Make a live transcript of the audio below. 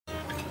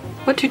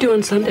What do you do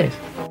on Sundays?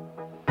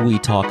 We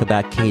talk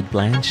about Cate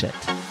Blanchett,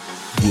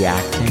 the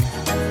acting,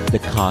 the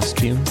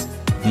costumes,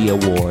 the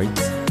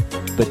awards,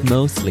 but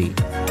mostly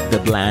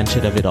the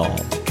Blanchett of it all.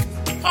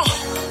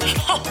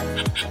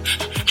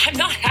 I'm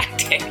not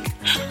acting.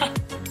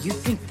 You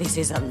think this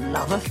is a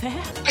love affair?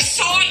 I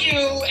saw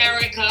you,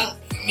 Erica.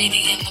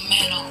 Meeting in the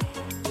middle.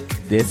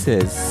 This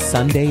is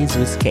Sundays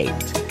with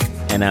Cate,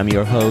 and I'm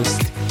your host,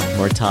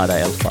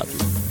 Murtada El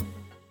Fadl.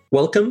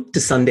 Welcome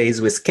to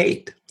Sundays with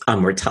Cate.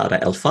 I'm Murtada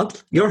El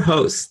Fadl, your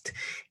host.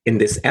 In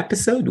this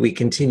episode, we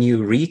continue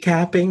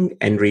recapping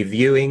and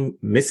reviewing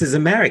Mrs.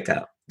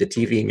 America, the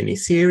TV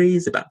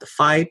miniseries about the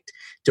fight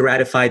to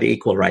ratify the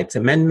Equal Rights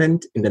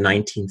Amendment in the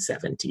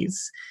 1970s.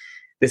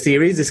 The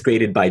series is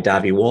created by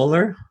Davy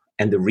Waller,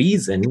 and the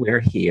reason we're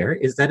here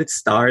is that it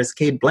stars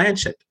Cate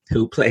Blanchett,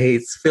 who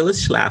plays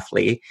Phyllis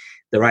Schlafly,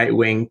 the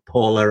right-wing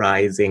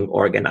polarizing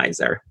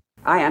organizer.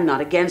 I am not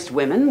against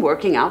women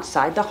working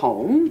outside the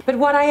home, but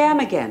what I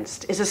am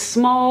against is a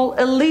small,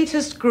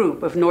 elitist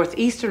group of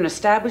Northeastern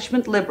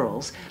establishment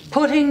liberals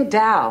putting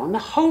down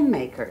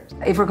homemakers.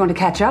 If we're going to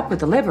catch up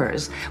with the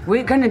livers,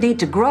 we're going to need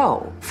to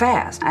grow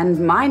fast,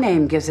 and my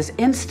name gives us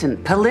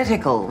instant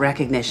political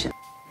recognition.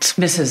 It's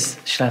Mrs.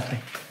 Schlafly.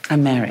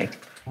 I'm married.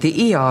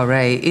 The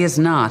ERA is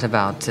not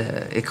about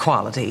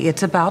equality,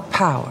 it's about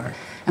power.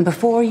 And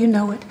before you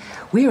know it,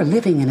 we are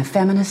living in a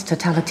feminist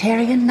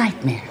totalitarian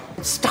nightmare.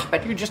 Stop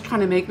it, you're just trying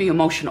to make me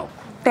emotional.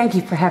 Thank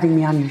you for having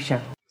me on your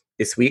show.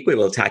 This week, we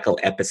will tackle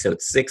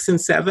episodes 6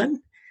 and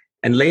 7.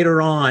 And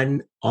later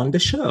on the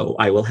show,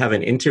 I will have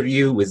an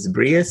interview with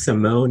Bria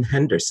Simone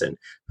Henderson,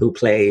 who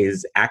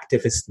plays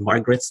activist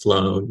Margaret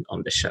Sloan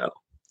on the show.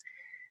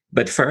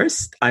 But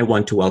first, I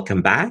want to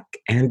welcome back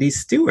Andy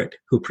Stewart,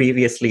 who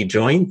previously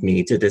joined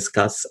me to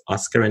discuss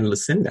Oscar and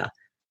Lucinda.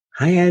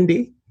 Hi,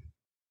 Andy.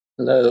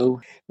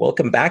 Hello.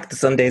 Welcome back to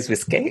Sundays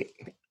with Cate.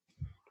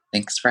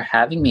 Thanks for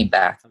having me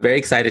back. I'm very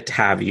excited to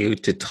have you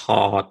to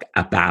talk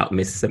about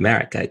Mrs.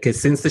 America,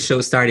 because since the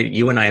show started,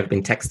 you and I have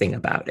been texting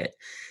about it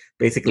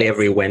basically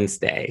every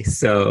Wednesday.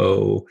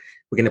 So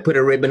we're going to put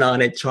a ribbon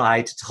on it,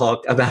 try to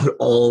talk about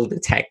all the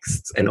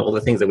texts and all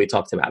the things that we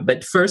talked about.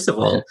 But first of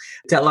all,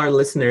 tell our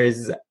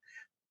listeners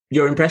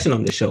your impression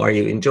on the show. Are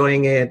you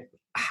enjoying it?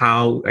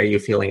 How are you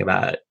feeling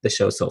about the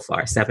show so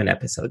far? 7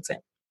 episodes in.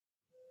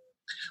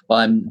 Well,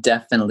 I'm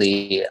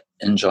definitely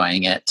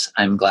enjoying it.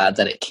 I'm glad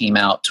that it came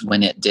out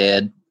when it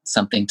did,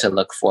 something to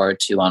look forward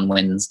to on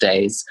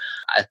Wednesdays.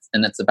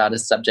 And it's about a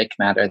subject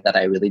matter that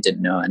I really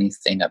didn't know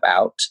anything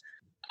about.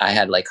 I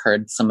had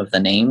heard some of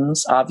the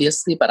names,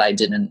 obviously, but I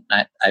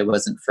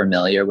wasn't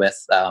familiar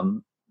with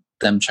them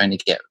trying to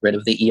get rid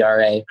of the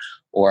ERA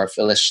or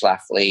Phyllis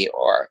Schlafly,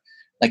 or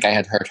I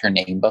had heard her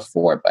name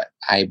before, but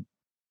I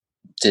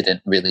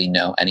didn't really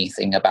know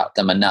anything about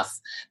them enough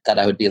that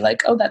I would be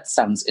like, oh, that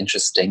sounds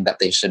interesting, that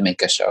they should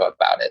make a show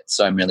about it.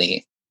 So I'm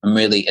really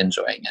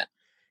enjoying it.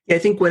 Yeah, I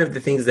think one of the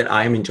things that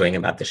I'm enjoying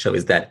about the show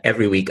is that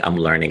every week I'm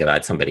learning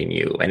about somebody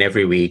new. And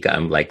every week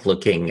I'm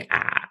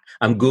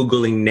I'm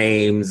Googling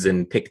names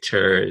and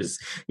pictures.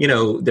 You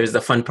know, there's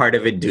the fun part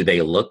of it. Do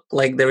they look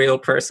like the real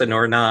person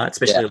or not?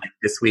 Especially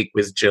this week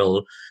with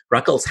Jill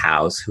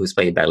Ruckelshaus, who's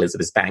played by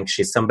Elizabeth Banks.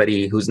 She's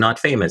somebody who's not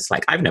famous.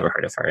 I've never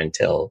heard of her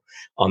until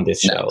on this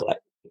show. No.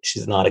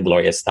 She's not a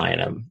Gloria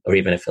Steinem or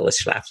even a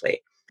Phyllis Schlafly.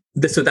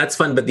 So that's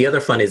fun. But the other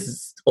fun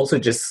is also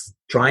just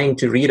trying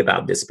to read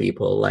about these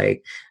people. I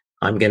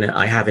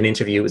have an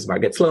interview with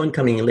Margaret Sloan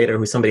coming in later,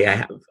 who's somebody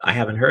I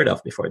haven't heard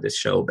of before this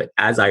show. But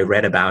as I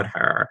read about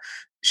her,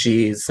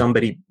 she's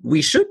somebody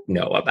we should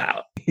know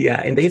about.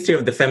 Yeah, in the history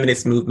of the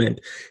feminist movement,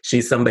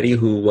 she's somebody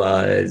who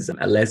was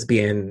a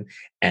lesbian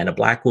and a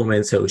Black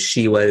woman. So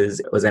she was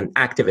an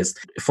activist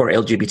for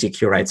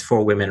LGBTQ rights,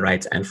 for women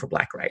rights, and for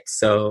Black rights.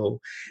 So,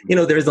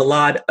 there's a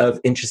lot of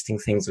interesting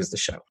things with the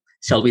show.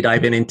 Shall we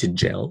dive into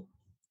Jill?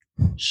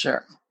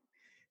 Sure.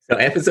 So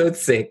episode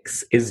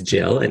 6 is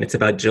Jill, and it's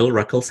about Jill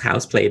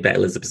Ruckelshaus, played by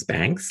Elizabeth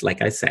Banks,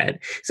 like I said.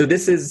 So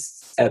this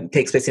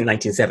takes place in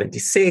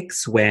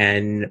 1976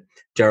 when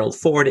Gerald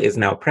Ford is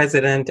now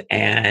president,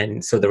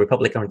 and so the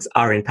Republicans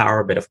are in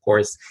power, but of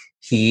course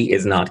he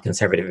is not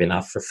conservative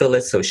enough for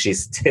Phyllis, so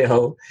she's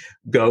still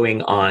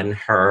going on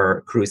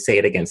her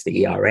crusade against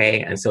the ERA,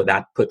 and so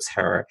that puts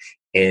her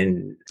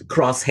in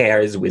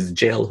crosshairs with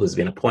Jill, who's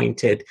been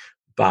appointed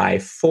by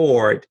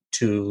Ford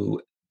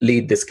to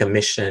lead this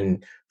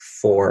commission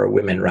for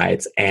women's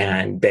rights,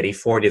 and Betty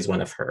Ford is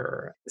one of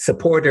her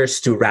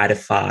supporters to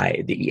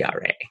ratify the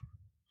ERA.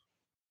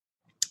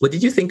 What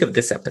did you think of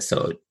this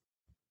episode?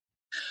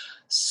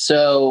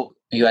 So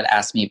you had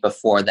asked me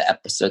before the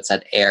episodes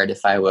had aired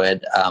if I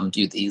would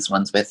do these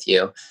ones with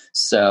you.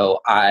 So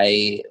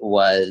I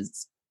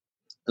was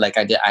I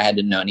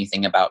hadn't know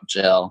anything about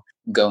Jill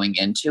going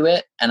into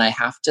it. And I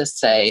have to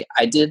say,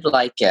 I did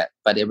like it,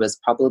 but it was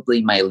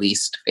probably my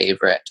least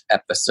favorite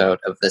episode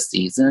of the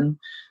season,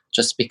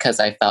 just because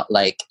I felt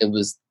like it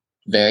was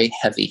very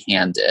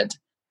heavy-handed.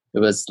 It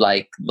was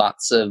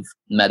lots of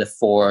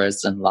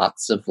metaphors and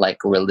lots of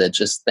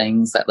religious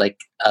things that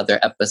other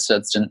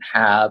episodes didn't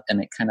have.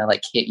 And it kind of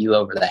hit you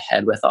over the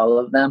head with all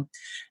of them.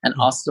 And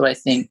also I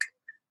think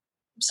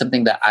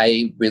something that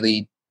I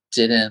really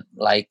didn't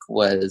like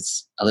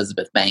was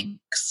Elizabeth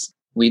Banks.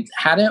 We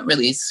hadn't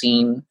really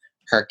seen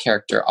her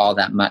character all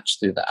that much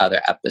through the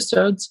other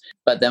episodes,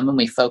 but then when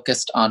we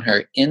focused on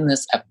her in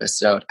this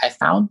episode, I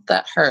found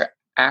that her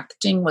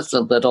acting was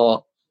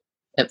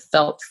it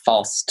felt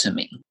false to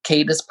me.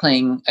 Kate is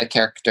playing a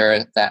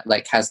character that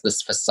like has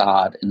this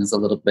facade and is a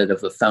little bit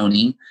of a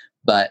phony,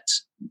 but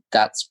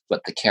that's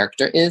what the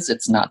character is.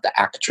 It's not the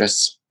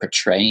actress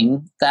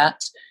portraying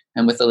that.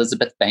 And with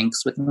Elizabeth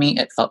Banks with me,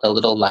 it felt a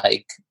little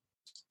like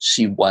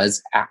she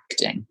was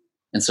acting.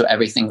 And so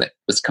everything that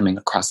was coming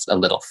across a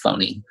little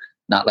phony,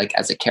 not like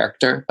as a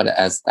character, but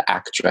as the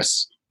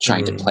actress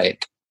trying to play a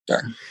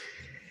character.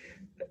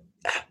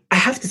 I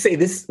have to say,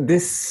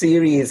 this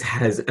series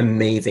has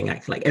amazing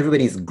acting. Like,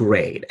 everybody's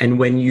great. And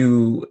when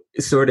you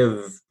sort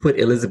of put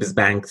Elizabeth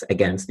Banks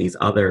against these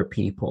other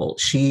people,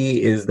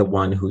 she is the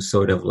one who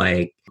sort of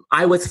like,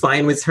 I was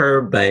fine with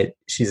her, but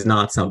she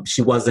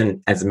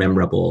wasn't as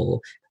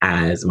memorable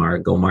as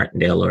Margot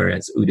Martindale or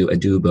as Udo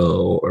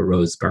Adubo or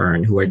Rose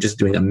Byrne, who are just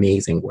doing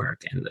amazing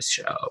work in the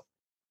show.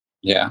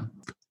 Yeah.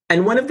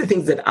 And one of the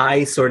things that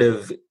I sort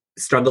of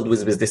struggled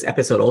with this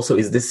episode also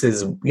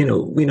is we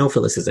know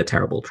Phyllis is a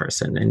terrible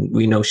person, and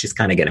we know she's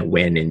kind of going to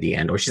win in the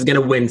end, or she's going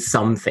to win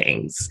some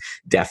things,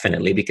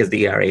 definitely, because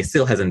the ERA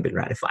still hasn't been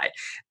ratified.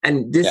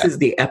 And this is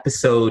the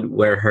episode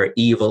where her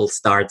evil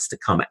starts to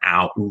come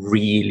out,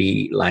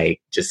 really like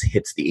just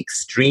hits the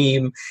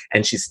extreme,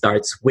 and she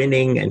starts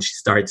winning and she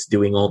starts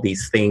doing all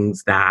these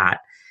things that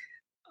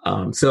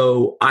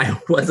so I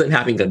wasn't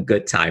having a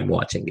good time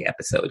watching the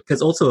episode,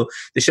 because also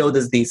the show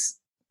does these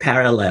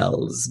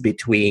parallels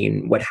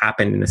between what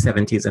happened in the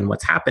 70s and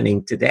what's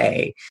happening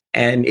today.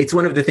 And it's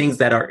one of the things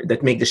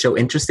that make the show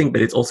interesting,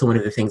 but it's also one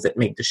of the things that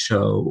make the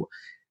show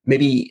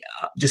maybe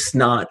just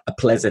not a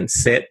pleasant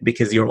sit,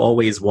 because you're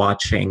always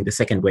watching the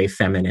second wave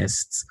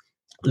feminists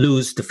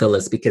lose to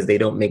Phyllis because they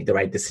don't make the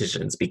right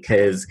decisions,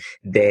 because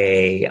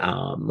they,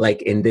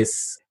 like in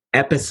this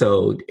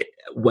episode,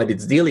 what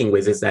it's dealing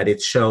with is that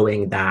it's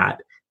showing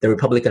that the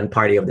Republican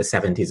Party of the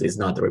 70s is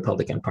not the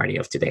Republican Party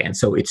of today. And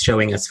so it's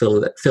showing us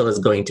Phil is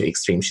going to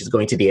extreme. She's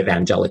going to the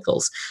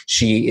evangelicals.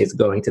 She is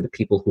going to the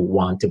people who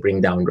want to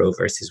bring down Roe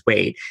versus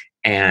Wade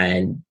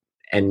and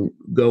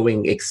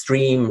going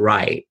extreme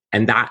right.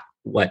 And that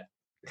what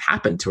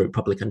happened to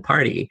Republican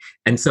Party.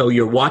 And so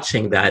you're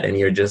watching that and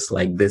you're just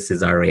like, this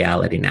is our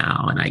reality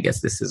now. And I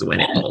guess this is when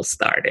it all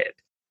started.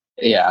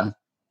 Yeah.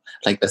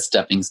 Like the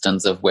stepping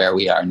stones of where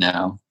we are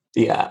now.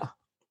 Yeah.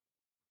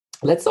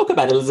 Let's talk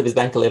about Elizabeth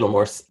Banks a little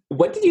more.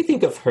 What did you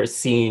think of her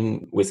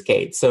scene with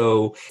Kate?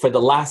 So for the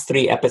last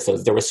 3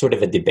 episodes, there was sort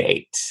of a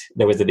debate.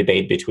 There was a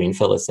debate between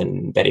Phyllis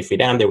and Betty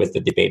Friedan. There was the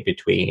debate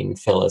between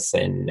Phyllis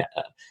and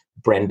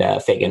Brenda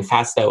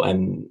Fagan-Fasto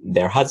and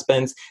their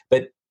husbands.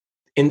 But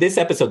in this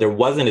episode, there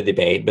wasn't a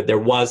debate, but there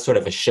was sort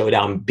of a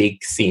showdown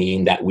big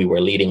scene that we were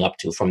leading up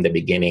to from the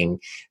beginning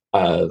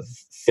of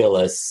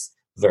Phyllis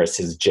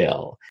versus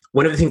Jill.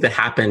 One of the things that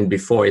happened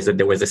before is that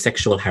there was a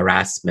sexual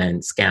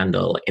harassment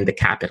scandal in the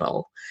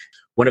Capitol.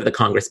 One of the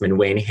congressmen,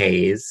 Wayne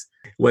Hayes,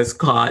 was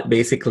caught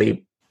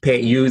basically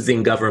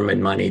using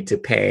government money to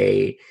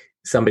pay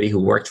somebody who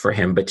worked for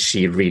him, but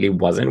she really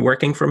wasn't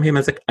working for him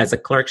as a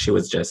clerk. She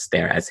was just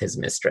there as his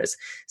mistress.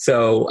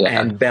 So,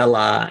 and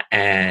Bella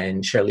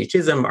and Shirley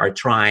Chisholm are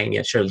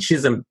trying. Shirley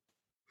Chisholm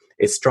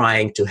is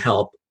trying to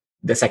help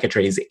the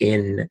secretaries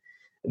in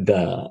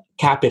the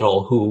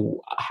Capitol who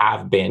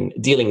have been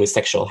dealing with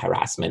sexual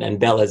harassment,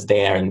 and Bella's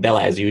there, and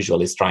Bella, as usual,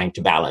 is trying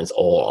to balance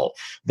all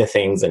the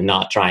things and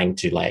not trying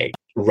to like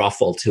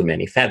ruffle too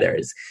many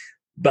feathers.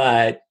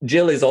 But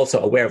Jill is also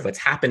aware of what's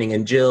happening,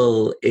 and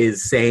Jill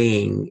is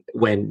saying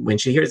when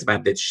she hears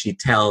about this, she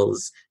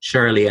tells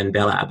Shirley and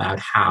Bella about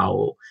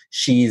how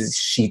she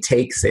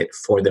takes it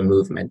for the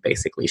movement.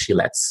 Basically, she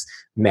lets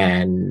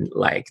men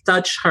like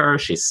touch her,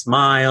 she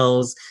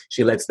smiles,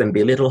 she lets them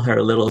belittle her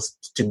a little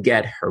to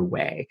get her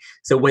way.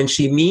 So when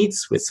she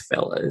meets with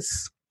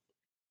Phyllis,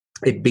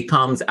 it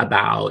becomes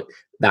about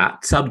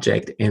that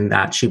subject, in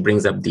that she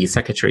brings up these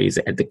secretaries,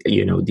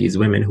 these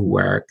women who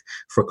work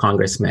for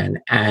congressmen.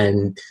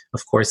 And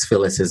of course,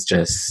 Phyllis is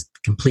just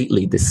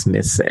completely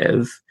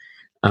dismissive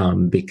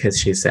because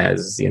she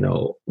says,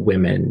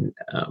 women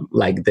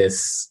like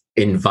this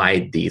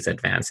invite these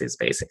advances,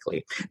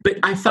 basically. But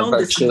I found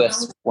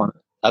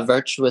a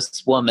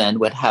virtuous woman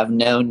would have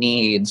no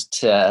need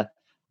to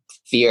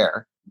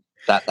fear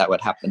that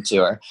would happen to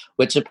her,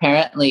 which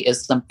apparently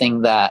is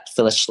something that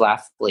Phyllis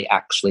Schlafly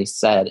actually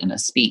said in a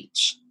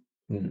speech.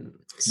 Mm.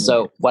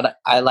 So what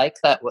I like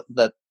that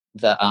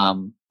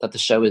the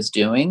show is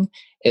doing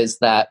is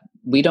that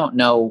we don't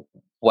know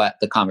what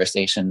the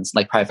conversations,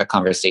 like private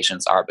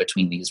conversations, are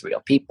between these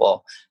real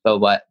people, but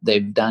what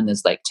they've done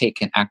is like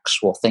taken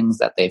actual things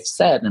that they've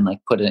said and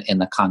like put it in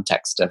the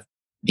context of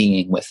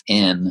being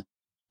within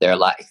their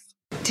life.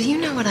 Do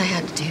you know what I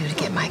had to do to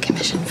get my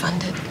commission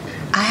funded?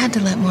 I had to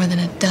let more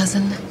than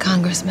 12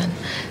 congressmen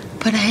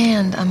put a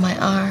hand on my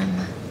arm,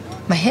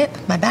 my hip,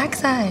 my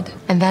backside.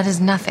 And that is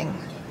nothing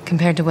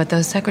compared to what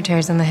those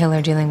secretaries on the Hill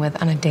are dealing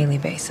with on a daily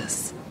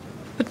basis.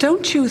 But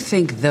don't you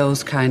think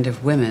those kind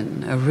of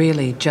women are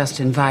really just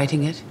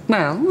inviting it?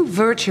 Well,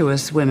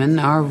 virtuous women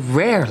are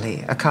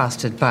rarely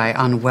accosted by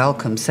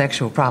unwelcome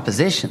sexual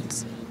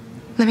propositions.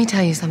 Let me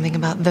tell you something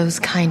about those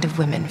kind of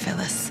women,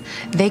 Phyllis.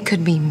 They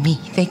could be me.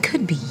 They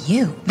could be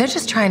you. They're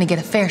just trying to get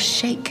a fair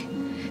shake.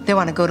 They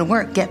want to go to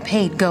work, get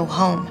paid, go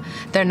home.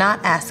 They're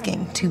not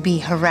asking to be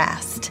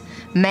harassed,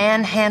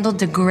 manhandled,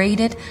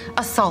 degraded,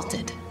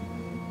 assaulted.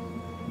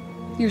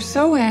 You're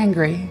so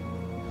angry.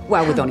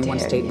 Well, with only one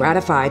state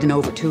ratified in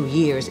over 2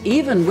 years,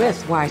 even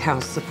with White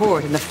House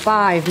support and the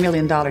 $5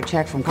 million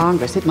check from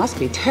Congress, it must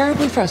be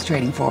terribly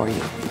frustrating for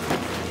you.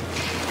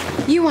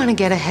 You want to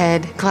get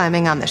ahead,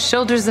 climbing on the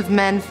shoulders of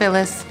men,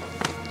 Phyllis?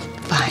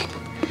 Fine.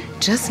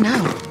 Just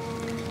know,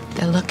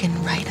 they're looking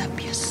right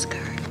up your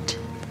skirt.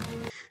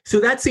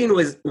 So that scene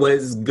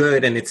was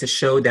good, and it's a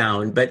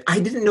showdown, but I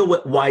didn't know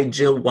why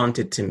Jill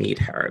wanted to meet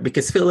her,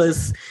 because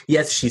Phyllis,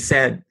 yes, she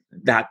said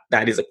that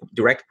is a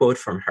direct quote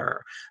from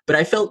her, but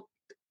I felt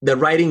the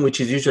writing,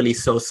 which is usually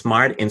so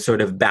smart in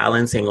sort of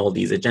balancing all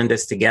these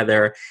agendas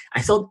together,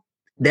 I felt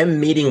them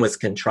meeting was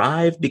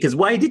contrived, because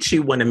why did she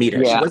want to meet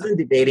her? Yeah. She wasn't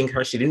debating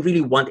her. She didn't really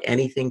want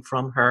anything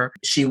from her.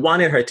 She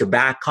wanted her to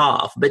back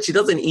off, but she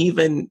doesn't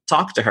even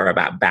talk to her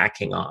about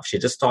backing off. She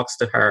just talks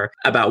to her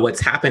about what's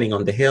happening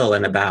on the Hill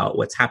and about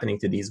what's happening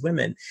to these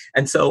women.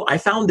 And so I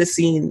found the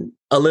scene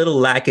a little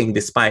lacking,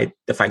 despite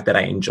the fact that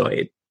I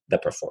enjoyed the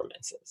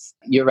performances.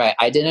 You're right.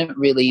 I didn't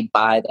really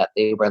buy that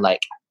they were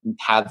like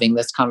having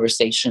this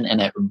conversation, and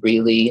it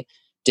really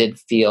did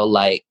feel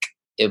like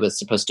it was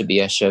supposed to be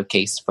a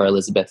showcase for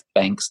Elizabeth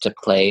Banks to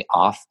play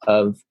off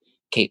of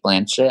Cate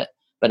Blanchett.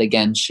 But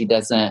again, she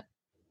doesn't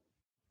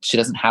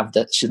have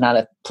she's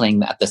not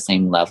playing at the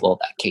same level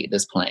that Cate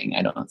is playing,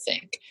 I don't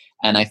think.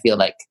 And I feel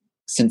like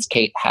since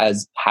Cate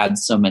has had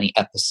so many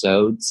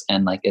episodes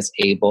and like is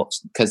able,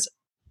 because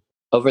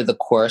over the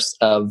course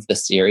of the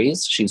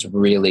series, she's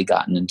really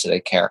gotten into the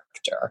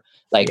character.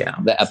 Like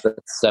the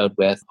episode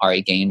with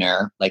Ari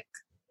Gaynor, like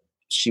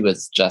she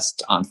was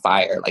just on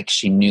fire. Like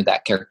she knew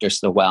that character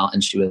so well,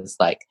 and she was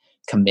like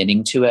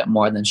committing to it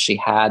more than she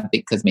had,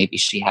 because maybe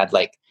she had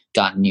like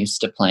gotten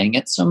used to playing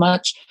it so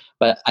much.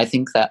 But I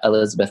think that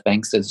Elizabeth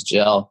Banks as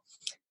Jill,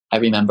 I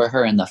remember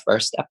her in the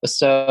first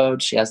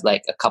episode. She has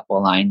like a couple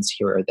lines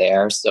here or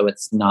there. So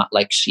it's not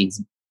like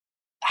she's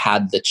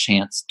had the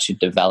chance to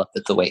develop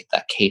it the way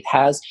that Cate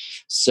has.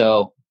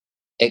 So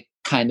it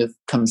kind of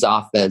comes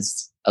off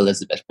as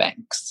Elizabeth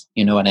Banks.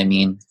 You know what I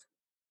mean?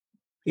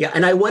 Yeah.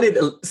 And I wanted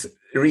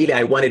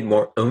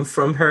more oomph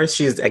from her.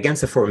 She's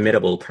against a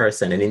formidable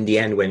person. And in the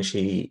end, when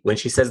she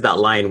says that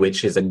line,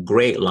 which is a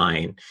great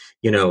line,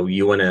 you know,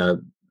 you want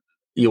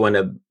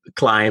to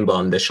climb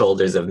on the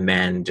shoulders of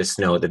men, just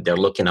know that they're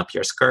looking up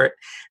your skirt.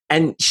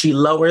 And she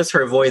lowers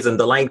her voice, and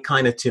the line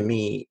kind of, to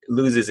me,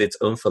 loses its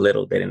oomph a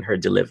little bit in her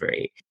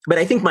delivery. But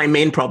I think my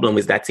main problem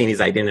with that scene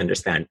is I didn't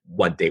understand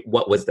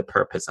what was the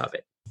purpose of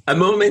it. A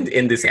moment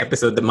in this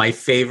episode, my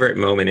favorite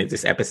moment in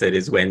this episode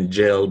is when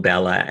Jill,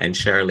 Bella, and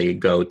Shirley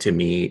go to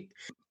meet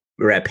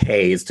Rep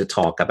Hayes to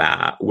talk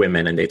about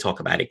women, and they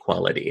talk about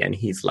equality. And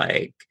he's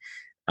like,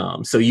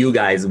 so you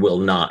guys will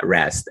not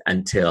rest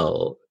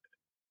until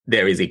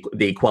there is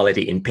the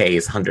equality in pay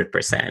is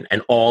 100%.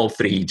 And all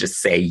three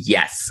just say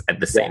yes at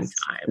the same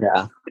time.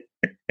 Yeah.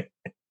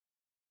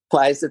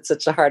 Why is it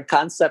such a hard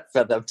concept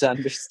for them to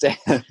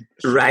understand?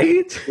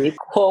 Right?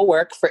 Equal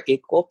work for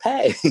equal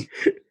pay.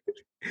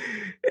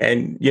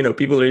 And, you know,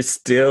 people are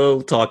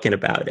still talking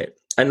about it.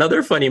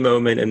 Another funny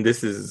moment, and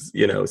this is,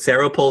 you know,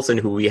 Sarah Paulson,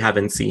 who we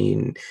haven't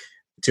seen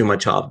too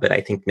much of, but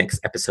I think next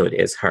episode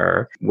is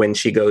her, when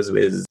she goes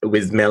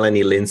with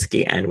Melanie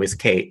Lynskey and with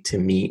Cate to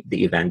meet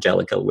the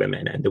evangelical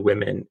women. And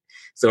the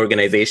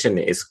organization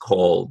is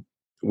called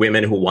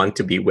Women Who Want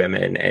to Be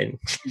Women, and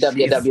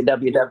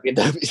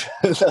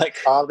www, like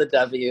all the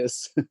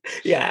W's.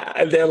 Yeah,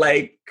 and they're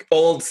like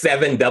all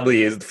 7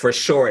 W's for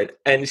short.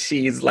 And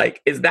she's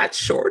like, is that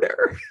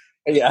shorter?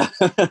 Yeah.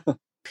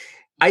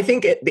 I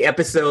think the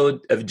episode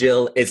of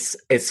Jill is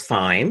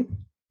fine.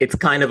 It's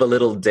kind of a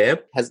little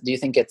dip. Do you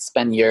think it's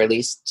been your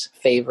least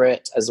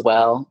favorite as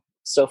well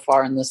so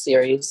far in the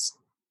series?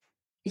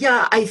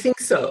 Yeah, I think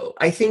so.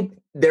 I think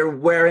there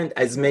weren't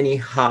as many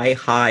high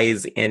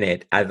highs in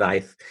it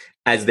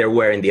as there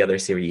were in the other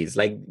series.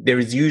 Like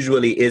there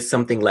usually is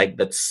something like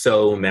that's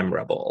so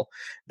memorable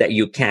that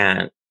you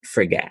can't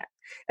forget.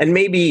 And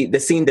maybe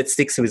the scene that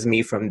sticks with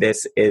me from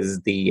this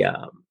is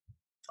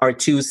are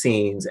 2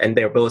 scenes, and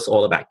they're both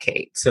all about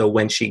Cate. So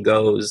when she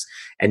goes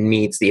and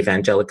meets the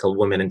evangelical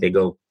woman, and they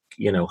go,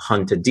 you know,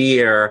 hunt a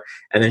deer,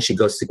 and then she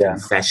goes to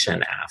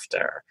confession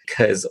after,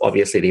 because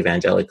obviously the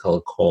evangelical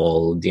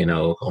called, you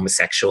know,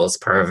 homosexuals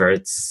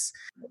perverts.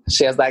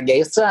 She has that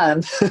gay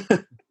son.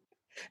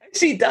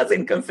 She does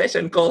in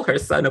confession call her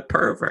son a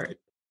pervert.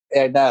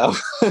 I know.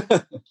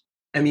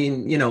 I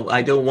mean, you know,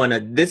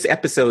 this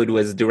episode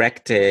was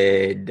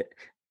directed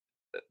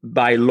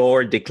by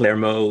Laure de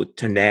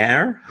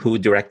Clermont-Tonnerre, who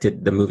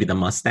directed the movie The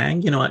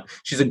Mustang. You know what?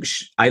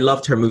 I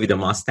loved her movie The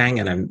Mustang,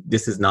 and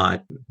this is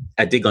not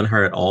a dig on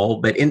her at all.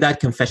 But in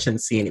that confession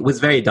scene, it was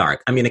very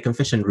dark. I mean, a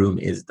confession room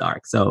is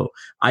dark. So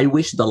I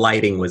wish the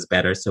lighting was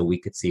better so we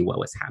could see what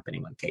was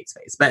happening on Kate's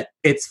face. But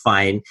it's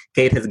fine.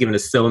 Kate has given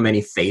us so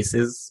many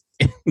faces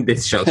in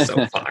this show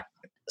so far.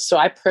 So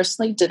I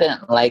personally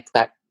didn't like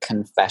that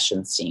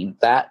confession scene.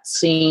 That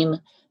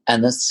scene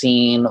and the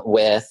scene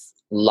with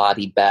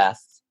Lottie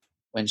Beth,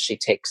 when she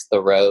takes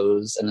the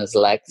rose and is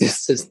like,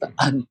 this is the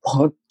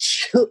unborn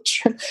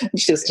children. And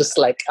she's just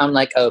like, I'm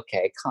like,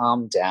 okay,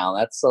 calm down.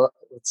 It's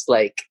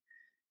like,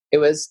 it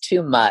was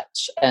too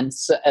much. And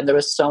there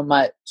was so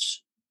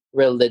much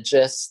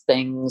religious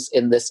things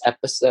in this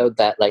episode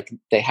that like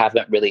they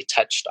haven't really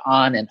touched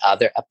on in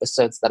other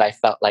episodes, that I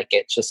felt like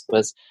it just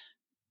was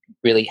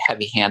really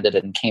heavy-handed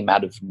and came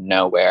out of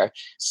nowhere.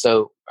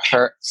 So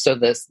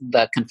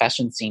the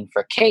confession scene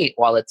for Kate,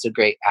 while it's a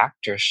great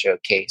actor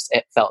showcase,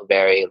 it felt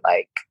very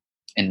like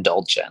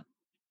indulgent.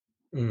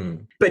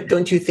 But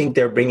don't you think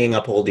they're bringing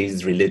up all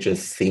these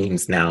religious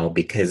themes now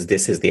because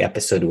this is the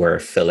episode where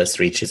Phyllis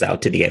reaches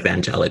out to the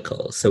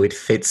evangelicals, so it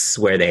fits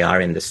where they are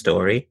in the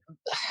story?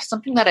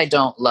 Something that I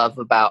don't love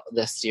about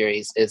this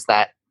series is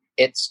that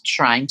it's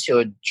trying to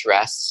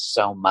address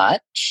so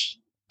much,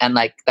 and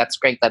like that's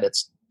great that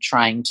it's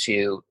trying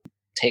to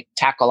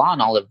tackle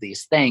on all of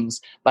these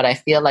things, but I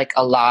feel like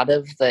a lot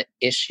of the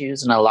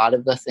issues and a lot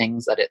of the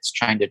things that it's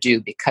trying to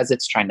do, because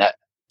it's trying to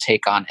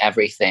take on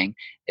everything,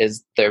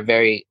 is they're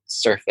very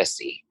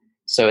surfacey.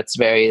 So it's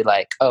very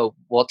like, oh,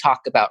 we'll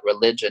talk about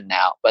religion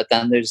now, but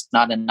then there's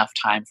not enough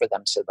time for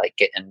them to like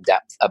get in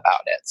depth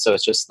about it. So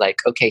it's just like,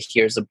 okay,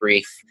 here's a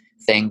brief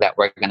thing that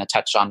we're going to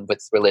touch on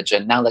with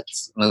religion. Now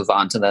let's move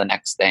on to the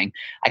next thing.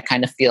 I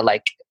kind of feel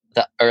like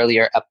the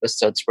earlier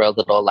episodes were a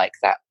little like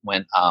that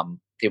when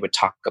they would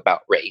talk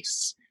about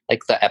race,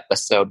 like the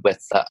episode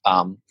with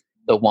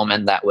the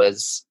woman that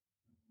was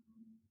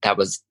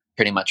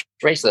pretty much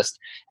racist.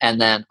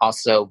 And then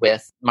also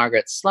with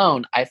Margaret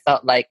Sloan, I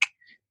felt like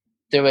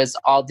there was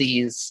all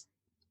these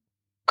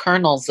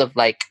kernels of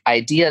like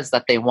ideas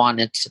that they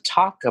wanted to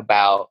talk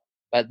about,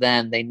 but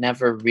then they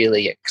never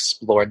really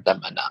explored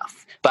them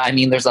enough. But I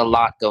mean, there's a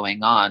lot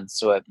going on,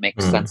 so it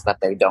makes sense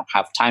that they don't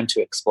have time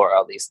to explore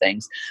all these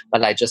things.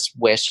 But I just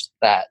wish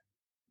that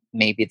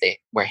maybe they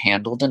were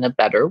handled in a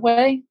better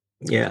way.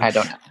 Yeah. I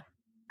don't know.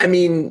 I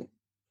mean,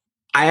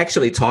 I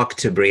actually talked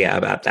to Bria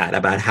about that,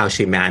 about how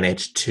she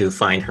managed to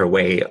find her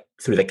way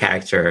through the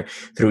character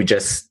through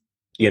just,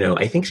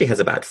 I think she has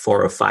about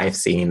 4 or 5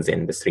 scenes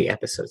in the 3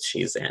 episodes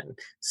she's in.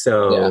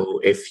 So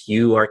if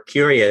you are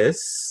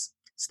curious,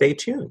 stay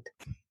tuned.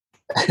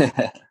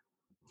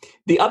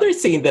 The other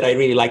scene that I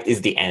really liked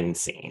is the end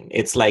scene.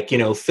 It's like,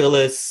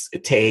 Phyllis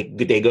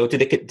they go to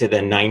the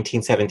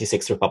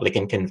 1976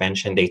 Republican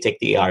Convention. They take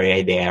the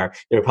ERA there.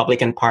 The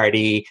Republican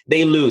Party,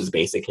 they lose,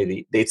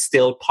 basically. They're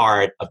still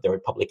part of the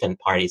Republican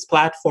Party's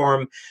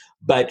platform.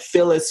 But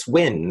Phyllis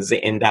wins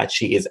in that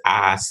she is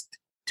asked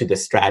to the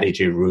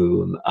strategy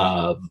room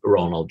of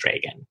Ronald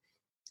Reagan.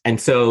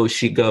 And so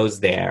she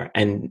goes there.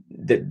 And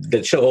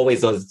the show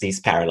always does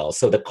these parallels.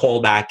 So the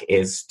callback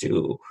is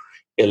to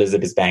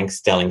Elizabeth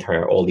Banks telling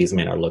her all these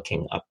men are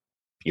looking up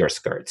your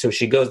skirt. So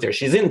she goes there.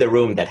 She's in the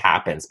room that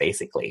happens,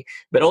 basically.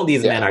 But all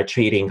these men are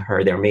treating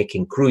her. They're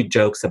making crude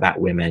jokes about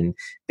women.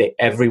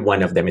 Every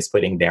one of them is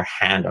putting their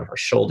hand on her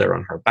shoulder,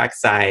 on her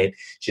backside.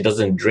 She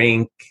doesn't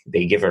drink.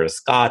 They give her a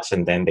scotch,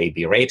 and then they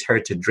berate her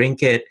to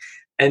drink it.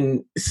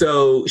 And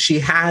so she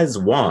has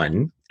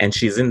won, and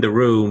she's in the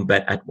room,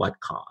 but at what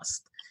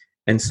cost?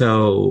 And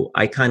so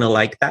I kind of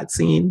like that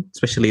scene,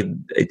 especially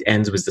it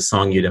ends with the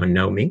song You Don't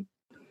Know Me.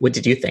 What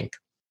did you think?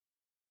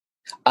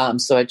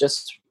 So I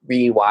just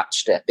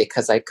rewatched it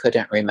because I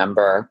couldn't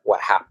remember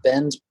what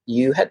happened.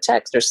 You had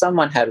texted, or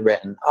someone had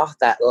written,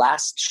 that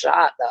last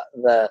shot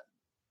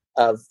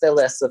of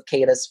Phyllis, of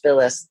Kate as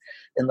Phyllis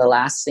in the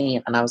last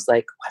scene. And I was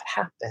like, what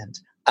happened?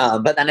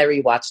 But then I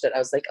rewatched it. I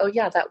was like, oh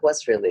yeah, that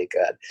was really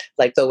good.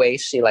 Like the way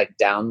she like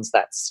downs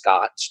that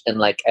scotch, and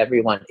like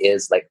everyone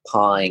is like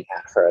pawing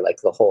at her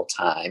like the whole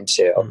time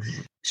too.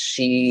 Mm-hmm.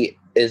 She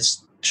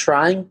is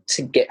trying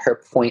to get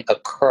her point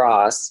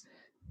across,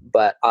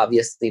 but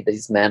obviously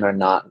these men are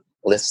not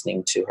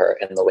listening to her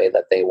in the way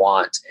that they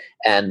want.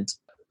 And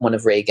one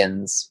of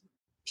Reagan's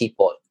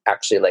people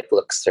actually like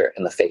looks her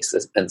in the face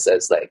and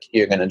says like,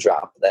 you're going to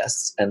drop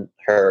this. And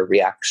her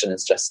reaction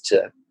is just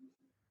to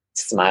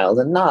smile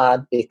and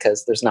nod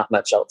because there's not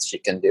much else she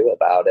can do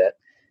about it.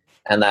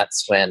 And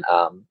that's when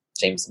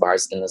James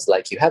Marsden is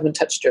like, you haven't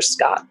touched your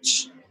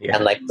scotch. Yeah.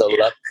 And like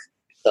the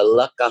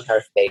look on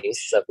her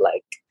face of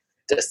like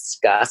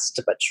disgust,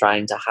 but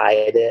trying to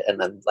hide it. And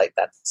then like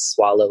that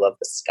swallow of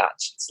the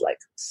scotch, it's like,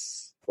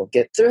 we'll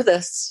get through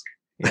this.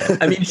 Yeah.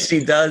 I mean,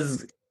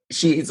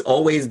 she's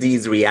always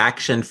these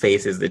reaction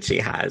faces that she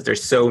has.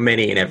 There's so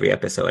many in every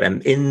episode.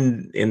 And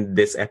in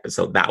this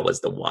episode, that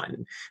was the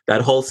one.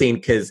 That whole scene,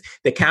 because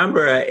the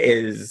camera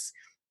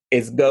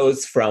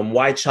goes from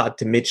wide shot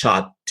to mid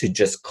shot to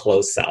just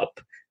close up.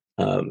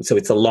 So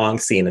it's a long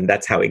scene, and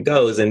that's how it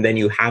goes. And then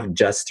you have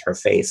just her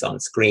face on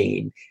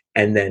screen,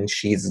 and then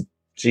she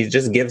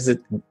just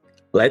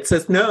lets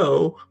us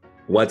know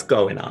what's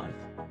going on.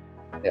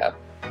 Yeah.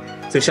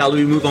 So shall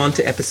we move on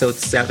to episode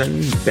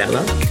 7,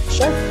 Bella?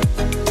 Sure.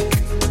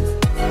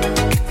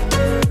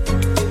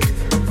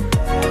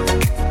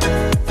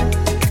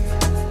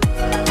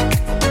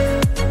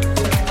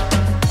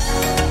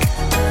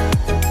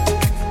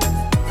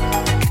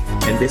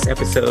 This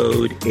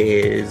episode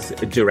is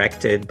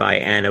directed by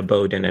Anna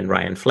Boden and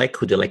Ryan Fleck,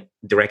 who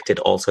directed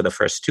also the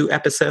first 2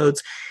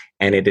 episodes,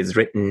 and it is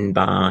written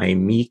by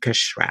Mika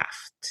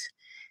Schraft.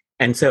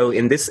 And so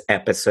in this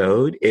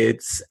episode,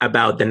 it's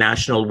about the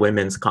National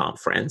Women's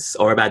Conference,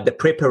 or about the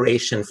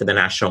preparation for the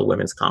National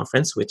Women's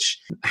Conference, which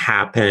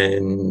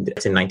happened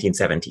in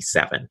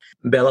 1977.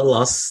 Bella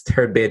lost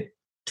her bid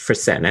for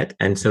Senate,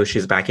 and so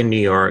she's back in New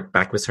York,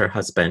 back with her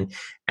husband.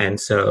 And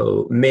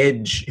so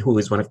Midge, who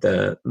is one of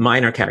the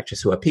minor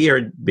characters who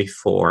appeared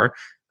before,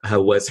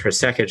 was her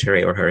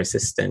secretary or her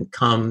assistant,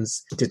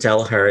 comes to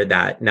tell her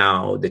that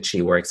now that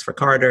she works for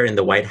Carter in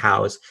the White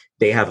House,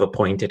 they have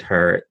appointed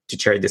her to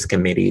chair this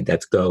committee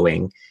that's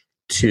going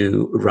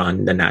to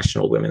run the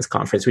National Women's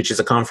Conference, which is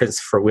a conference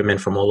for women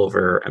from all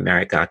over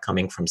America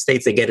coming from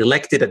states. They get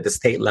elected at the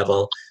state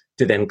level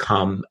to then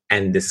come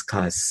and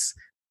discuss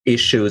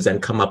issues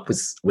and come up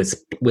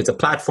with a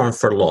platform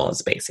for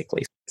laws,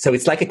 basically. So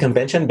it's like a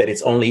convention, but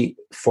it's only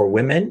for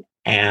women,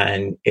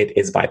 and it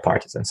is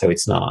bipartisan. So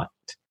it's not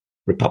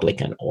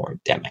Republican or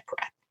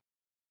Democrat.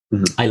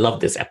 Mm-hmm. I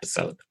love this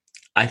episode.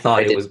 I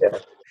thought it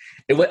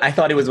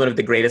was one of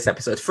the greatest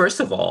episodes. First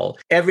of all,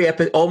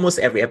 almost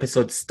every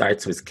episode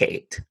starts with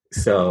Kate.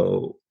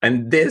 So,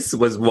 and this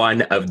was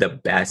one of the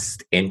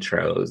best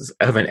intros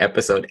of an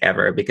episode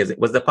ever, because it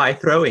was the pie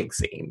throwing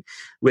scene,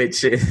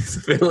 which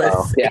is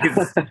Phyllis.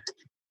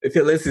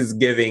 Phyllis is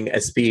giving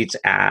a speech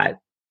at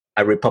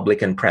a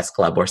Republican press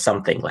club or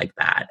something like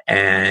that.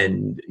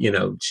 And,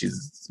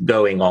 she's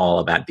going all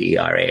about the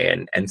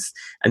ERA. And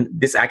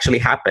this actually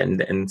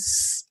happened. And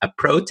a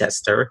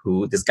protester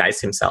who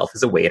disguised himself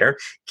as a waiter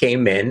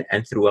came in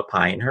and threw a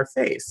pie in her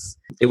face.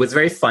 It was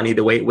very funny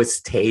the way it was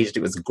staged.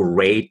 It was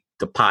great.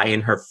 The pie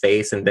in her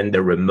face, and then the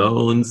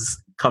Ramones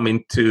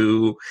coming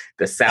to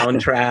the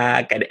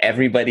soundtrack, and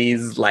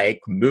everybody's like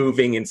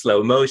moving in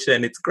slow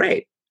motion. It's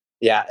great.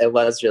 Yeah, it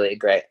was really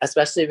great,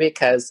 especially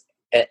because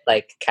it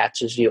like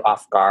catches you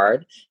off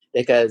guard,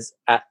 because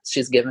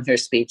she's given her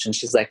speech and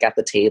she's like at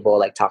the table,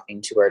 like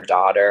talking to her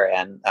daughter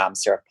and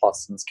Sarah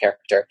Paulson's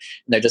character,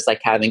 and they're just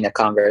like having a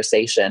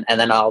conversation. And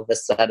then all of a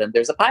sudden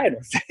there's a pie in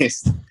her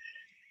face.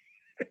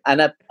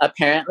 And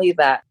apparently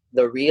that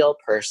the real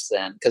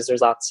person, because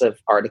there's lots of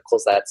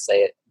articles that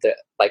say that,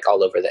 like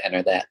all over the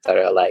internet, that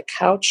are like,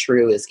 how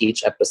true is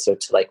each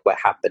episode to like what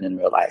happened in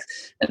real life?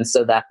 And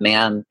so that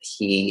man,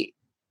 he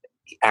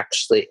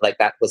actually, like,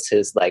 that was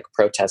his like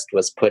protest,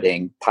 was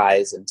putting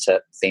pies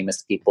into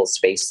famous people's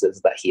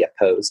faces that he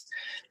opposed.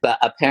 But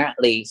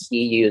apparently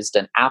he used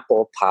an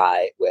apple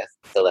pie with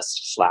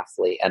Phyllis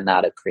Schlafly and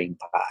not a cream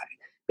pie,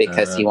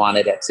 because he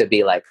wanted it to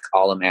be like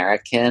all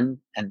American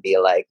and be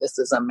like, this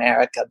is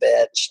America,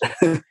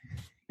 bitch.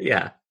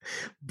 Yeah.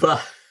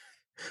 But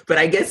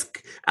I guess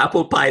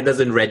apple pie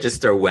doesn't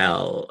register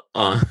well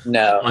on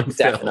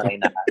definitely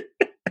not.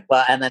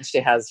 Well, and then she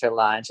has her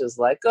line. She's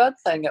like, good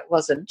thing it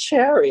wasn't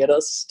cherry,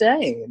 it'll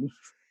stain.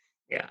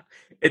 Yeah,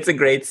 it's a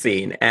great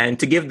scene. And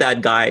to give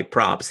that guy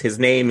props, his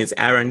name is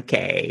Aaron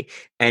Kay,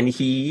 and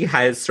he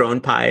has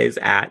thrown pies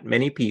at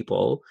many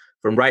people,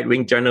 from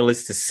right-wing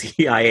journalists to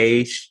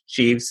CIA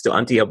chiefs to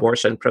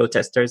anti-abortion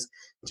protesters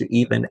to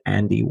even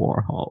Andy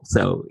Warhol.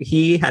 So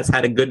he has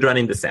had a good run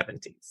in the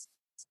 70s.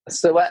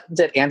 So what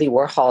did Andy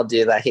Warhol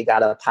do that he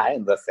got a pie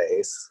in the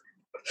face?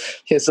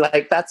 He's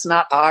like, that's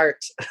not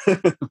art.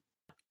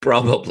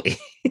 Probably.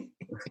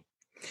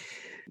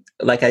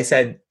 Like I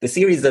said, the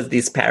series does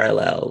these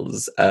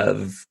parallels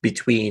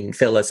between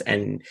Phyllis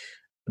and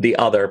the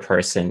other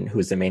person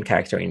who's the main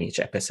character in each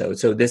episode.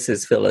 So this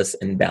is Phyllis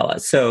and Bella.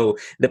 So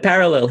the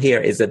parallel here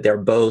is that they're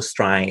both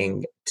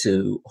trying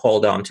to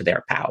hold on to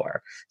their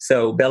power.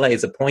 So Bella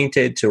is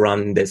appointed to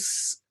run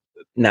this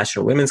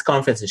National Women's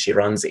Conference, and she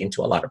runs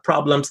into a lot of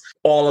problems,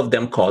 all of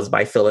them caused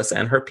by Phyllis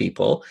and her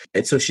people.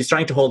 And so she's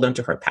trying to hold on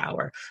to her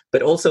power.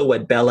 But also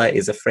what Bella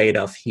is afraid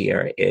of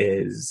here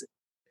is,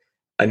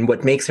 and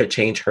what makes her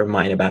change her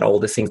mind about all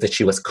the things that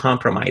she was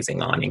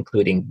compromising on,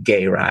 including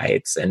gay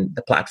rights and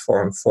the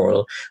platform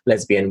for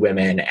lesbian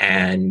women,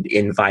 and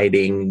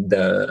inviting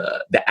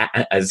the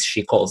as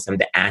she calls them,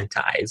 the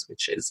antis,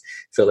 which is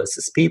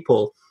Phyllis's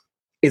people,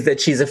 is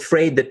that she's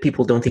afraid that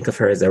people don't think of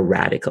her as a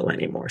radical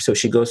anymore. So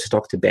she goes to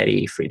talk to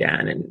Betty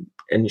Friedan,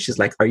 and she's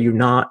like, are you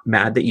not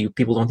mad that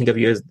people don't think of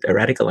you as a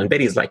radical? And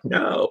Betty's like,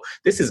 no,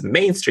 this is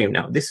mainstream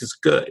now. This is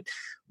good.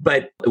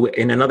 But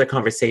in another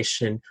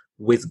conversation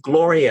with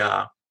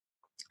Gloria,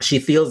 she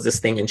feels this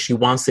thing and she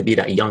wants to be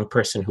that young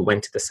person who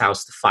went to the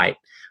South to fight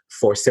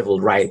for civil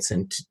rights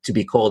and to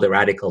be called a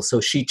radical.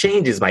 So she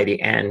changes by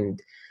the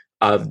end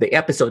of the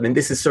episode. And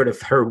this is sort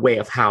of her way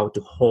of how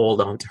to hold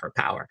on to her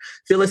power.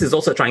 Phyllis is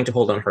also trying to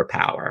hold on her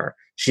power.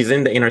 She's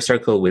in the inner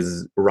circle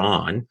with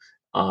Ron,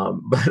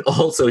 but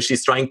also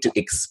she's trying to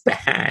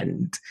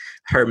expand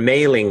her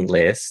mailing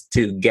list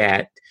to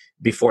get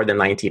before the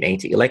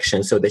 1980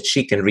 election so that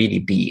she can really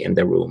be in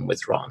the room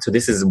with Ron. So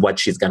this is what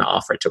she's going to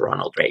offer to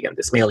Ronald Reagan,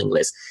 this mailing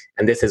list.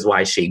 And this is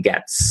why she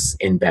gets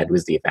in bed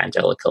with the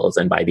evangelicals.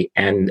 And by the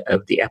end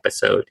of the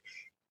episode,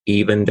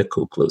 even the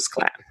Ku Klux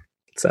Klan.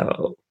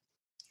 So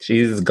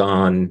she's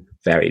gone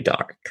very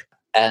dark.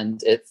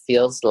 And it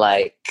feels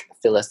like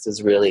Phyllis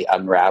is really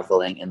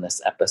unraveling in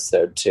this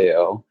episode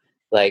too.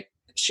 Like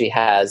she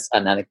has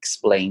an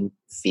unexplained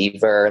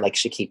fever, like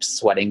she keeps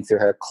sweating through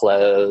her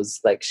clothes,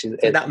 like she's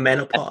not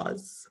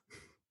menopause.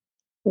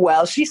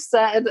 Well, she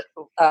said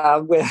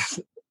with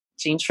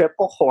Jean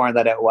Triplehorn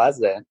that it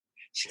wasn't.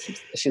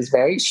 She's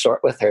very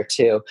short with her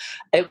too.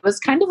 It was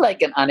kind of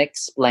like an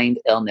unexplained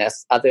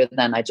illness, other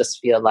than I just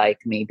feel like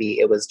maybe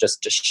it was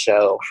just to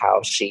show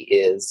how she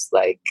is,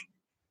 like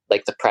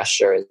the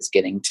pressure is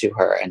getting to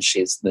her, and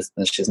she's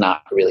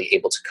not really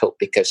able to cope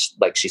because,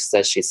 like she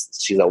says, she's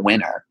a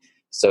winner.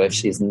 So if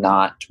she's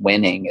not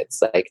winning,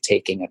 it's like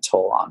taking a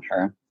toll on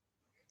her.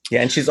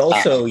 Yeah, and she's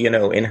also,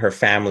 in her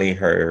family,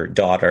 her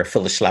daughter,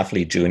 Phyllis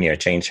Schlafly Jr.,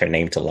 changed her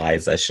name to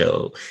Liza.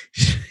 So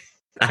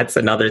that's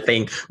another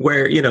thing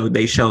where,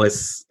 they show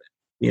us,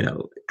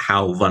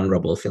 how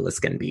vulnerable Phyllis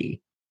can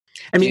be.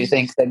 Do you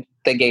think that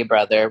the gay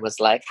brother was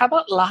like, how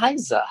about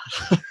Liza?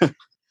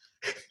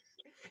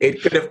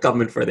 It could have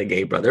come in for the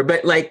gay brother.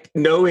 But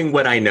knowing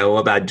what I know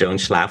about Joan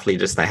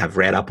Schlafly, I have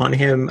read up on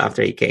him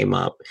after he came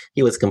up.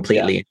 He was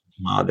completely in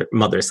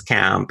mother's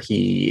camp.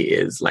 He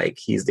is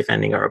he's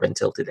defending her up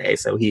until today.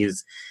 So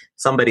he's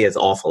somebody as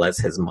awful as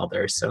his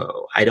mother.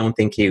 So I don't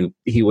think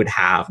he would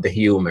have the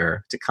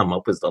humor to come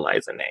up with the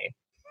Liza name.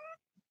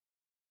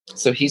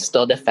 So he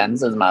still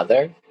defends his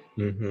mother?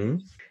 Mm-hmm.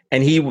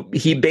 And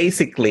he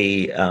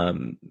basically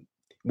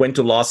went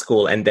to law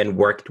school and then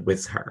worked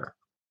with her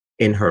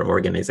in her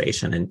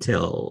organization and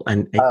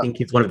I think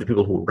he's one of the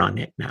people who run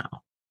it now.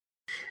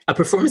 A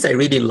performance I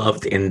really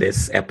loved in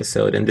this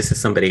episode, and this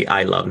is somebody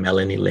I love,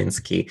 Melanie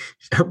Lynskey.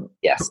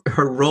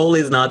 Her role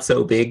is not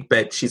so big,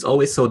 but she's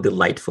always so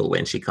delightful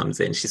when she comes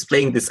in. She's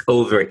playing this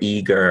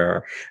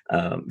over-eager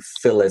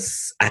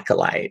Phyllis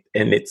acolyte,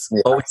 and it's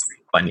always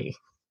funny.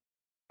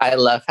 I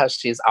love how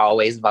she's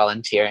always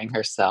volunteering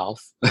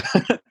herself.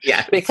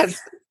 Yeah. Because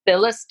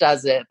Phyllis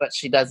does it, but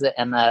she does it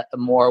in a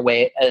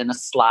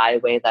sly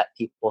way that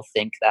people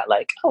think that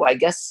I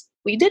guess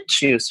we did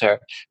choose her.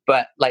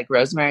 But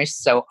Rosemary's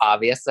so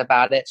obvious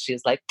about it.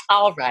 She's like,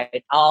 all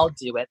right, I'll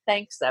do it.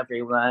 Thanks,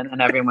 everyone.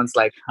 And everyone's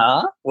like,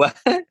 huh? What?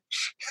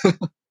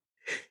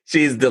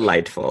 She's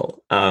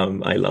delightful.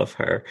 I love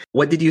her.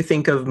 What did you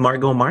think of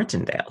Margot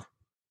Martindale?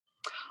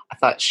 I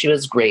thought she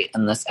was great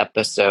in this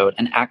episode.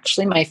 And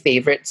actually my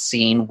favorite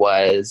scene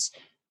was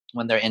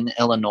when they're in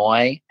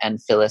Illinois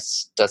and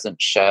Phyllis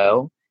doesn't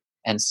show.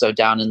 And so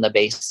down in the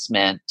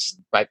basement,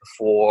 right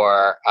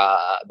before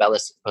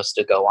Bella's supposed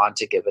to go on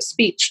to give a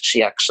speech,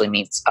 she actually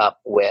meets up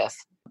with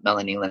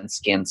Melanie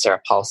Lynskey and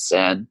Sarah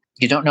Paulson.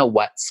 You don't know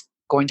what's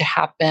going to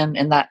happen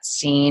in that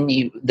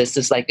scene. This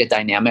is a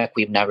dynamic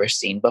we've never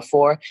seen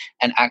before.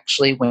 And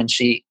actually when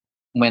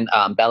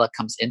Bella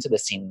comes into the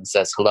scene and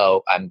says,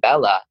 hello, I'm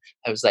Bella,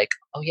 I was like,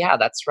 oh yeah,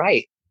 that's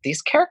right.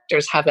 These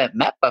characters haven't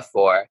met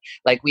before.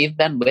 We've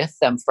been with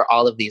them for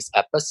all of these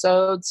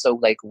episodes. So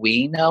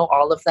we know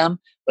all of them,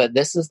 but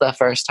this is the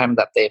first time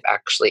that they've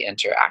actually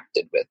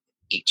interacted with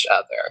each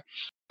other.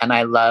 And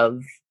I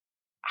love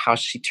how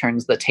she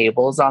turns the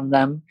tables on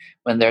them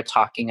when they're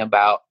talking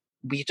about,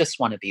 we just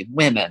want to be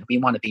women. We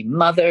want to be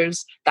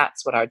mothers.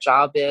 That's what our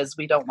job is.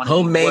 We don't want to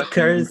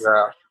homemakers. be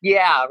working.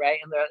 Yeah, right.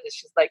 And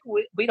she's like,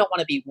 we don't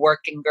want to be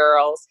working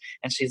girls.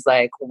 And she's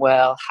like,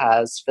 well,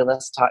 has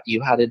Phyllis taught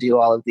you how to do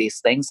all of these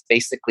things,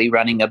 basically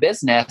running a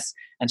business?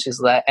 And she's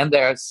like, and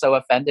they're so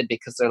offended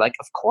because they're like,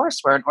 of course,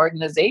 we're an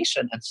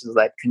organization. And she's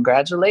like,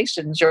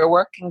 congratulations, you're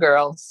working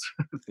girls.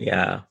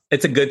 Yeah.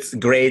 It's a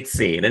great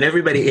scene. And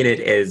everybody in it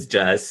is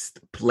just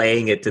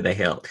playing it to the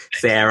hilt.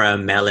 Sarah,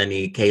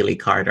 Melanie, Kaylee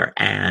Carter,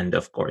 and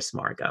of course,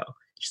 Margot.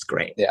 She's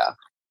great. Yeah.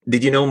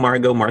 Did you know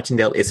Margot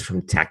Martindale is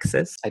from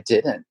Texas? I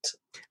didn't.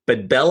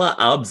 But Bella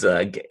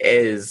Abzug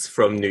is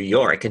from New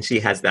York, and she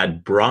has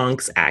that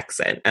Bronx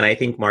accent. And I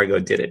think Margot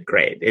did it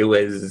great.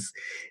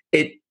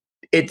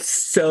 It's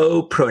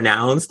so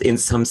pronounced in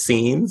some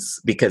scenes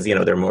because,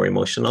 they're more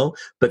emotional.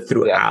 But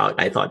throughout,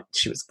 I thought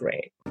she was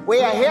great.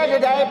 We are here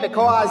today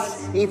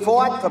because he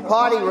fought for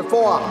party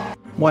reform.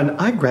 When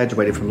I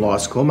graduated from law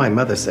school, my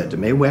mother said to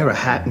me, wear a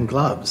hat and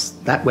gloves.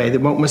 That way they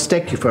won't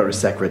mistake you for a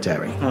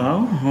secretary.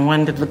 Oh,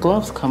 when did the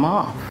gloves come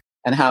off?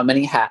 And how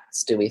many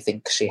hats do we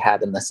think she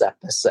had in this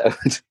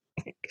episode?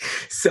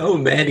 So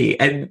many.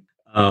 And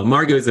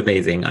Margot is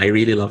amazing. I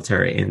really loved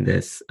her in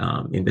this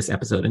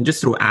episode, and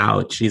just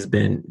throughout, she's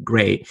been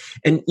great.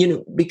 And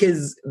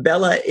because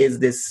Bella is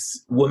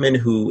this woman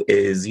who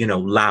is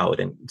loud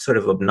and sort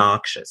of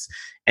obnoxious,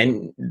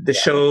 and the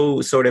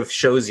show sort of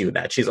shows you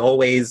that she's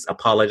always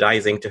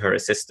apologizing to her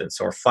assistants,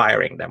 or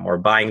firing them, or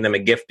buying them a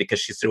gift because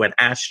she threw an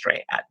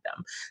ashtray at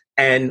them.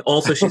 And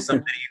also, she's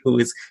somebody who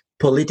is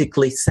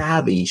politically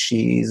savvy.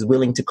 She's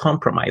willing to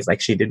compromise,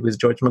 like she did with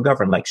George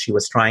McGovern, like she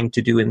was trying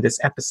to do in this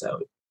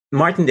episode.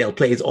 Martindale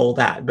plays all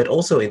that, but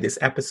also in this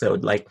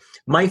episode, like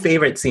my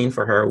favorite scene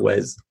for her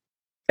was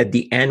at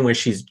the end where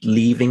she's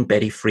leaving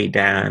Betty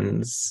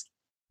Friedan's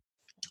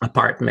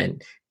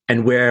apartment,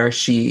 and where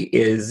she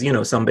is,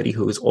 somebody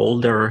who is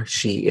older.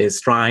 She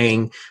is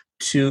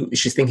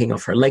she's thinking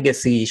of her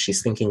legacy.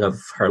 She's thinking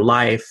of her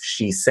life.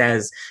 She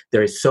says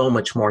there is so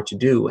much more to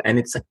do. And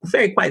it's a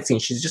very quiet scene.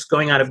 She's just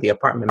going out of the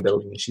apartment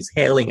building and she's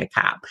hailing a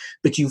cab.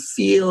 But you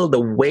feel the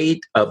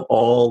weight of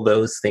all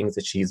those things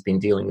that she's been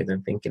dealing with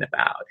and thinking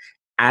about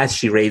as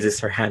she raises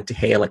her hand to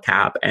hail a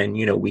cab, and,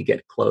 we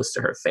get close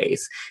to her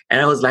face.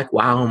 And I was like,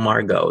 wow,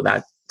 Margot,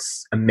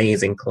 that's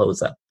amazing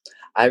close-up.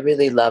 I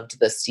really loved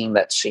the scene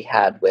that she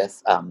had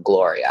with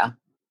Gloria,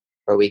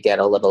 where we get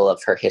a little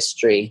of her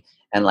history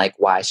and like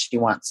why she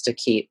wants to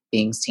keep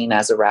being seen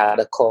as a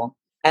radical.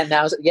 And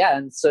now,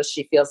 and so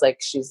she feels like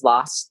she's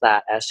lost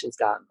that as she's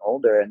gotten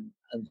older,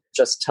 and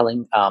just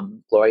telling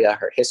Gloria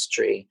her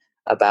history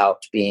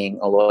about being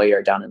a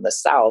lawyer down in the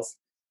South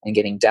and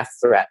getting death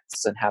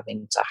threats and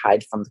having to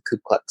hide from the Ku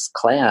Klux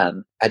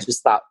Klan. I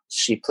just thought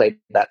she played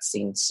that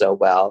scene so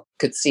well.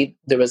 Could see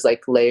there was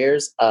like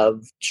layers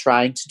of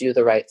trying to do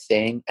the right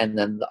thing, and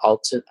then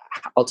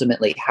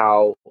ultimately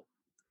how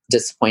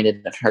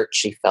disappointed and hurt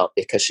she felt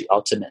because she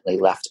ultimately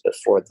left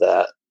before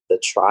the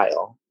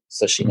trial.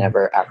 So she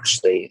never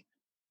actually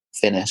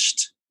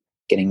finished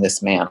getting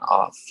this man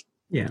off.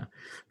 Yeah.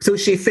 So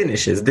she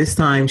finishes. This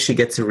time she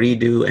gets a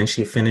redo and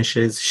she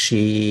finishes.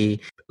 She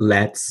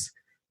lets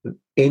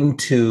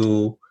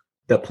into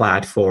the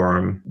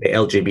platform the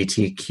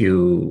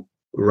LGBTQ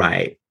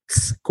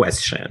rights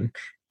question.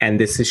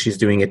 And she's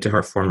doing it to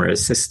her former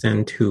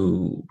assistant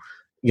who,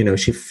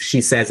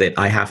 she says it,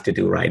 I have to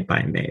do right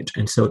by Midge.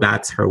 And so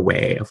that's her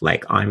way of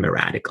like, I'm a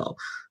radical.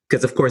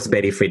 Because of course,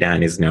 Betty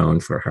Friedan is known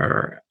for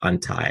her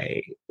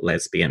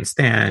anti-lesbian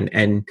stand.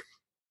 And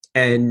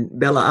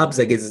Bella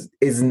Abzug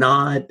is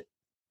not,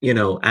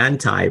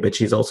 anti, but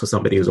she's also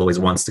somebody who always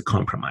wants to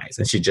compromise.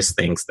 And she just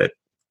thinks that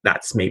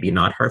that's maybe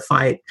not her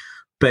fight.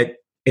 But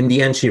in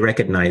the end, she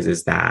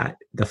recognizes that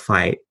the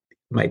fight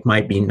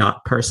might be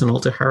not personal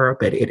to her,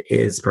 but it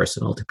is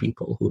personal to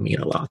people who mean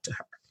a lot to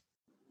her,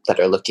 that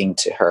are looking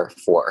to her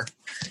for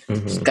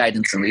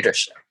guidance and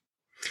leadership.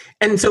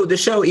 And so the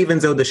show, even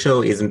though the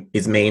show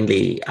is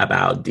mainly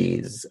about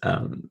these,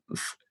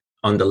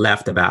 on the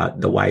left,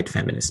 about the white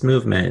feminist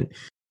movement,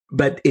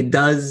 but it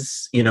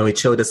does, it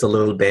showed us a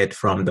little bit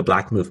from the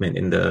Black movement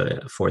in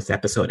the 4th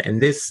episode.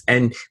 And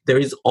there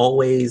is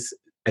always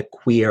a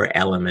queer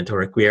element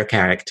or a queer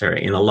character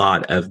in a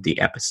lot of the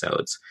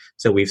episodes.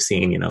 So we've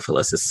seen,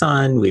 Phyllis's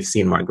son, we've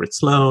seen Margaret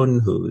Sloan,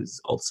 who's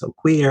also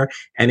queer.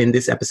 And in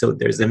this episode,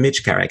 there's a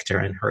Midge character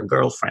and her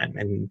girlfriend.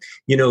 And,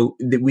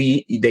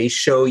 they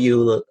show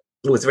you,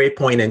 it was very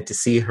poignant to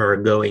see her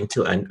going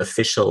to an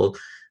official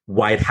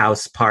White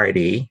House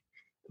party,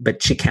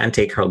 but she can't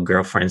take her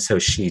girlfriend. So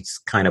she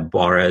kind of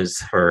borrows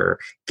her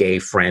gay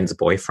friend's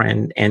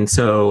boyfriend. And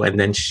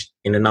then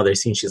in another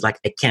scene, she's like,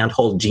 I can't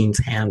hold Jean's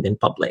hand in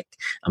public.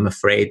 I'm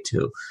afraid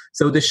to.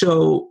 So the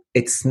show,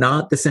 it's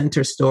not the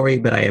center story,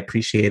 but I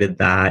appreciated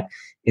that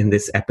in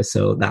this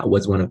episode, that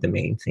was one of the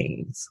main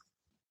themes.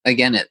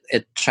 Again,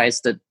 it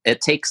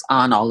takes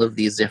on all of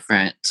these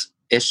different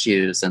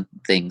issues and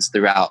things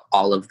throughout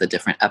all of the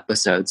different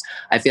episodes.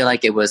 I feel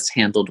like it was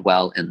handled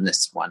well in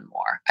this one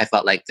more. I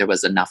felt like there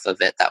was enough of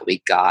it that we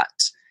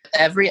got.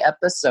 Every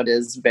episode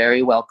is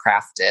very well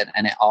crafted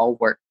and it all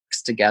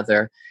works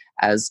together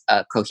as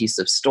a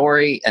cohesive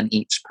story, and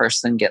each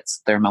person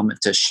gets their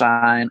moment to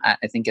shine.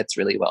 I think it's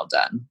really well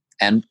done.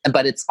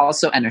 But it's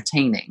also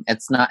entertaining.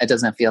 It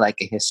doesn't feel like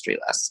a history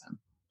lesson.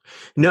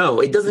 No,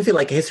 it doesn't feel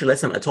like a history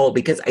lesson at all,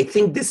 because I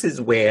think this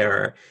is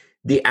where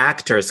the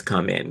actors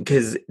come in,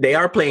 because they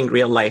are playing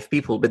real life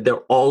people, but they're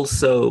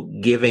also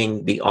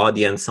giving the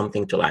audience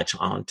something to latch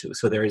onto.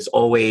 So there is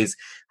always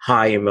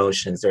high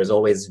emotions. There's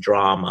always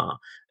drama.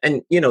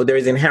 And, there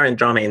is inherent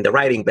drama in the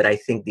writing, but I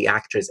think the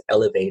actors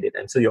elevate it.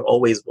 And so you're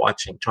always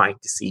watching, trying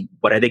to see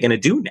what are they going to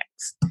do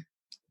next.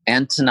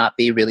 And to not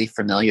be really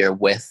familiar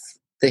with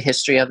the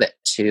history of it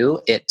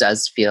too, it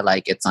does feel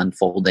like it's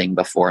unfolding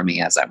before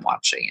me as I'm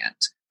watching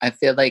it. I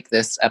feel like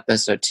this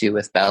episode too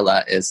with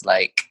Bella is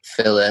like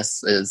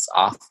Phyllis is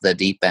off the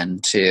deep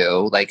end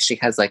too. Like she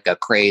has like a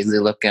crazy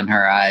look in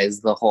her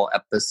eyes the whole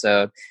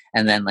episode.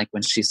 And then like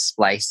when she's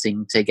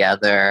splicing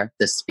together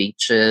the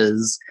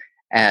speeches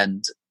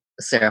and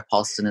Sarah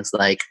Paulson is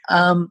like,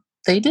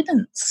 they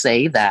didn't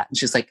say that. And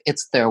she's like,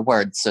 it's their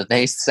words, so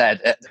they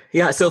said it.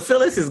 Yeah, so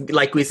Phyllis is,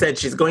 like we said,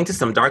 she's going to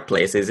some dark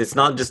places. It's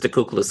not just the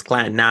Ku Klux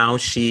Klan. Now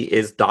she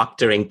is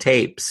doctoring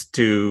tapes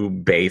to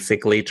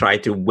basically try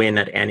to win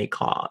at any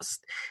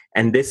cost.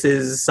 And this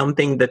is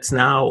something that's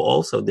now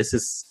also, this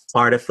is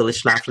part of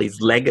Phyllis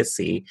Schlafly's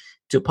legacy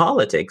to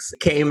politics.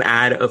 Came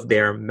out of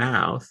their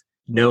mouth,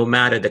 no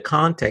matter the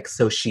context.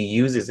 So she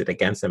uses it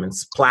against them and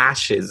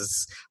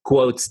splashes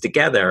quotes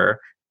together.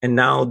 And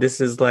now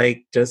this is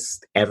like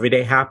just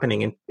everyday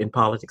happening in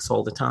politics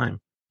all the time.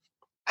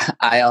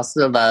 I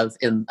also love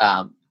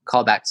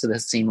call back to the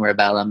scene where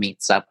Bella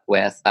meets up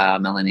with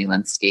Melanie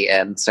Lynskey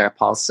and Sarah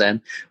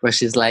Paulson, where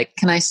she's like,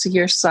 can I see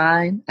your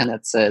sign? And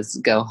it says,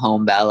 go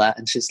home, Bella.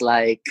 And she's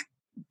like,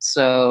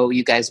 so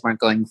you guys weren't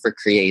going for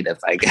creative,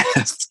 I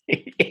guess.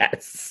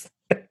 Yes.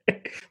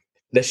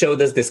 The show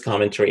does this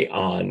commentary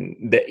on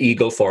the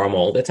ego forum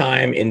all the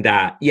time, in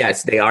that,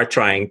 yes, they are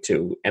trying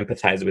to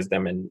empathize with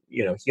them and,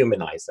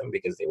 humanize them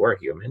because they were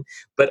human.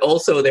 But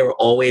also they were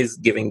always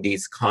giving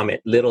these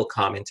little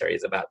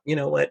commentaries about, you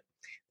know what,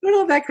 they're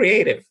not that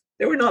creative.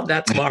 They were not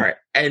that smart.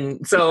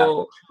 And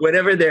so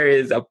whenever there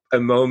is a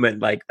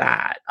moment like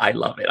that, I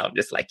love it. I'm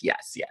just like,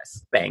 yes,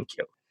 thank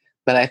you.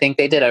 But I think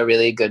they did a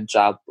really good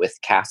job with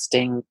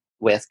casting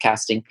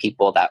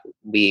people that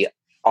we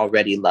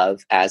already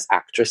love as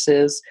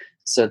actresses,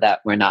 so that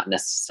we're not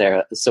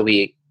necessarily, so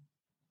we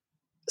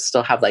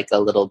still have like a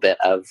little bit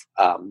of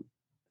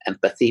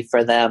empathy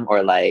for them,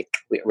 or like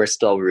we're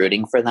still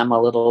rooting for them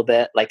a little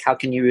bit. Like, how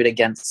can you root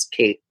against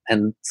Kate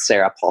and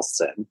Sarah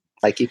Paulson?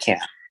 Like, you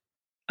can't.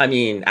 I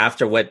mean,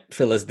 after what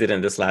Phyllis did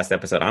in this last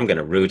episode, I'm going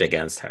to root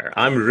against her.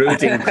 I'm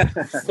rooting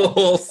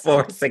full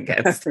force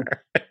against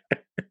her.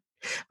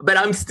 But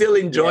I'm still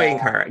enjoying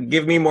her.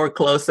 Give me more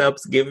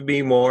close-ups. Give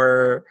me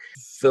more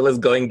Phyllis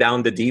going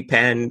down the deep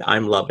end.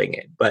 I'm loving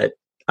it. But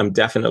I'm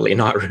definitely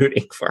not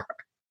rooting for her.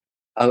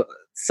 Oh,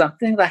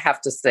 something that I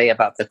have to say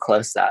about the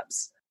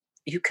close-ups.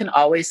 You can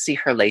always see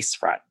her lace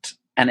front,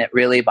 and it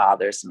really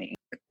bothers me.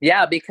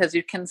 Yeah, because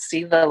you can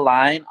see the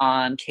line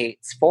on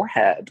Kate's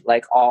forehead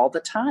like all the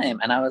time.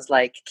 And I was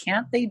like,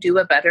 can't they do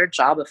a better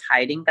job of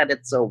hiding that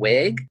it's a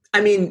wig?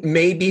 I mean,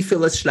 maybe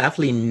Phyllis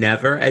Schlafly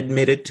never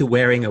admitted to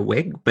wearing a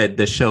wig, but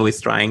the show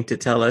is trying to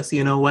tell us,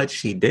 you know what,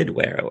 she did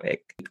wear a wig.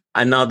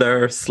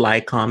 Another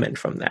sly comment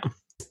from them.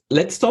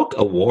 Let's talk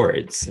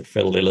awards for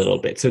a little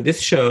bit. So this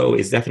show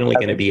is definitely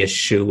going to be a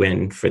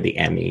shoo-in for the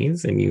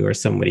Emmys, and you are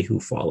somebody who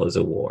follows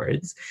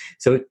awards.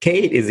 So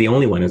Kate is the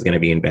only one who's going to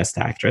be in Best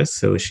Actress,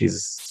 so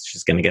she's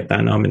going to get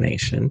that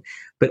nomination.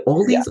 But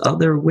all these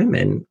other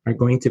women are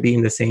going to be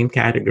in the same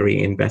category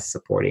in Best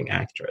Supporting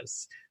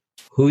Actress.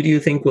 Who do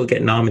you think will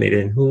get nominated,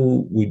 and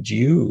who would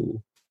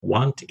you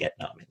want to get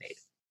nominated?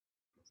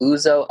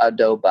 Uzo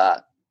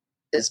Aduba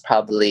is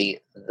probably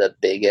the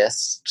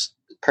biggest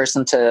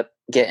person to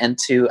get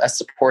into a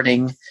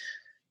supporting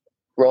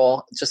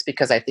role, just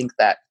because I think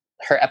that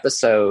her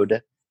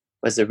episode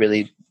was a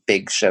really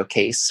big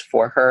showcase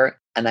for her.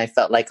 And I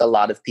felt like a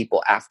lot of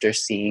people after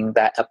seeing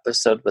that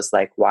episode was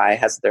like, why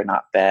has there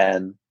not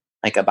been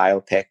like a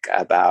biopic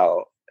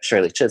about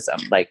Shirley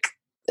Chisholm? Like,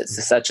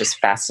 it's such a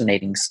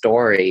fascinating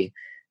story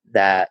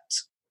that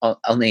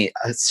only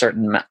a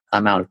certain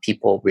amount of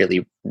people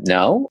really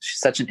know. She's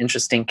such an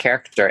interesting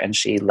character, and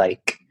she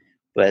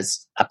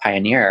was a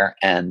pioneer,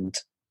 and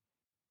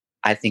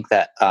I think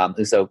that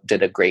Uzo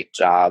did a great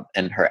job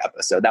in her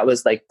episode. That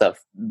was like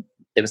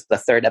it was the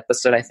third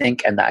episode, I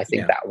think. And I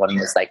think that one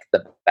was like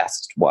the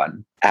best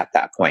one at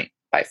that point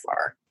by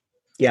far.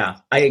 Yeah,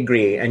 I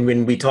agree. And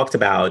when we talked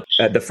about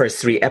the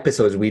first 3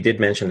 episodes, we did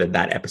mention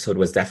that episode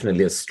was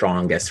definitely the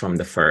strongest from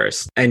the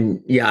first.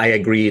 And yeah, I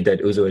agree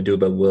that Uzo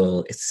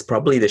Aduba it's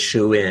probably the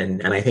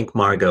shoe-in, and I think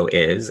Margot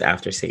is,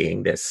 after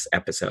seeing this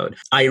episode.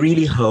 I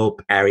really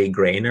hope Ari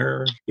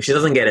Grainer, if she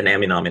doesn't get an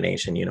Emmy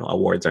nomination,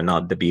 awards are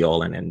not the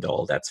be-all and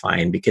end-all, that's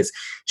fine, because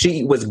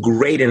she was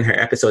great in her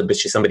episode, but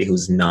she's somebody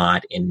who's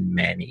not in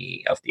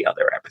many of the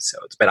other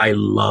episodes. But I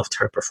loved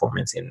her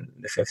performance in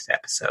the 5th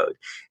episode.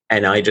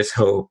 And I just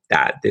hope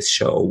that this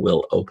show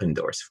will open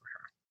doors for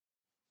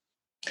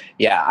her.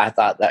 Yeah, I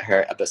thought that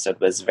her episode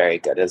was very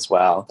good as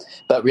well.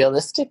 But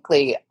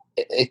realistically,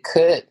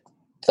 the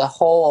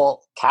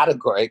whole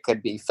category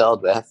could be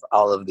filled with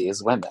all of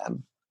these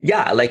women.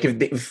 Yeah, like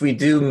if we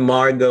do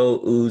Margot,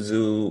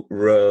 Uzo,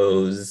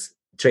 Rose,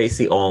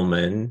 Tracy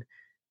Ullman,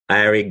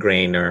 Ari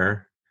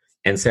Grainer,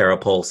 and Sarah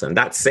Paulson,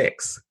 that's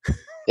 6.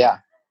 Yeah,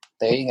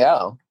 there you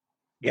go.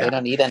 Yeah. They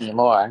don't need any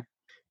more.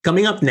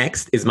 Coming up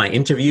next is my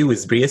interview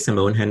with Bria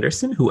Simone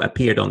Henderson, who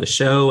appeared on the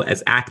show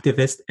as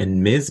activist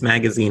and Ms.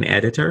 Magazine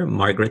editor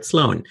Margaret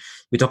Sloan.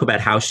 We talk about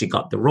how she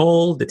got the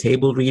role, the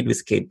table read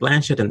with Cate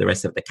Blanchett and the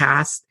rest of the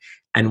cast,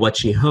 and what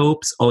she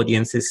hopes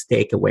audiences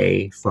take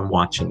away from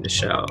watching the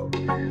show.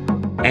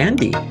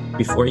 Andy,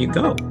 before you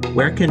go,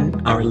 where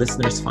can our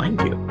listeners find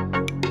you?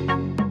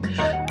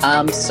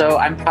 So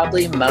I'm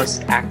probably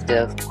most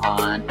active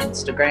on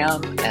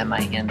Instagram, and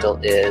my handle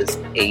is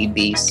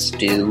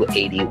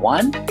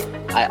abstew81.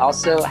 I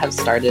also have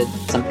started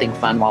something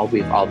fun while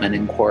we've all been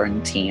in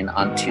quarantine.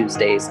 On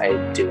Tuesdays,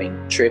 I'm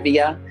doing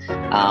trivia.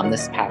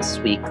 This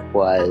past week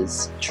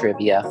was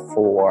trivia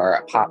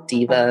for Pop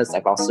Divas.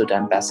 I've also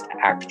done Best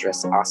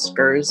Actress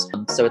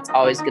Oscars. So it's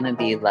always going to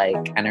be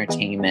like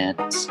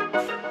entertainment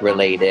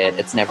related.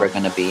 It's never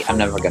going to be, I'm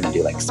never going to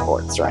do like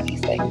sports or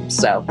anything.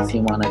 So if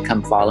you want to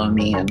come follow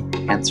me and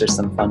answer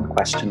some fun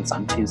questions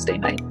on Tuesday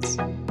nights.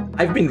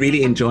 I've been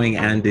really enjoying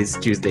Andy's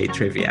Tuesday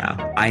trivia.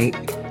 I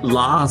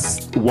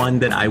lost one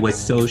that I was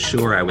so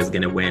sure I was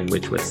going to win,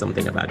 which was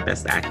something about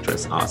Best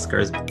Actress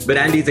Oscars. But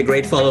Andy's a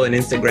great follow on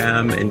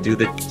Instagram and do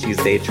the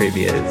Tuesday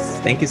trivias.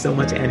 Thank you so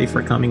much, Andy,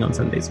 for coming on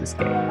Sundays with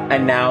Kay.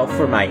 And now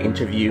for my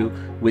interview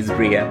with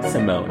Bria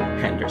Simone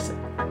Henderson.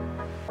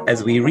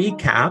 As we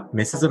recap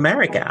Mrs.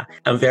 America,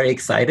 I'm very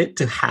excited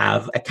to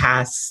have a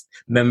cast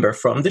member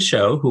from the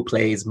show who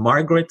plays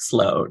Margaret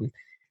Sloan,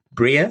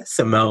 Bria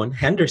Simone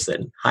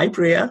Henderson. Hi,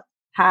 Bria.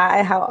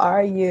 Hi, how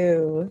are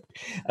you?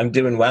 I'm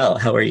doing well.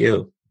 How are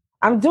you?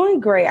 I'm doing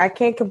great. I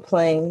can't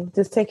complain.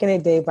 Just taking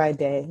it day by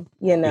day,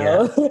 you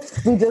know. Yeah.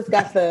 We just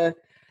got the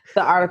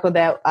article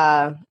that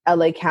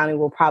LA County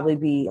will probably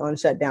be on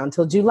shutdown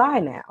until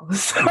July now.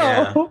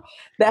 So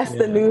that's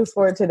the news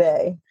for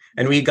today.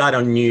 And we got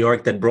on New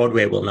York that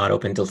Broadway will not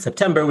open until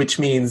September, which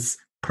means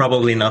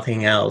probably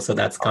nothing else. So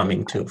that's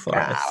coming too for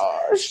us.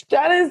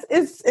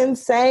 It's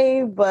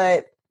insane,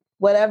 but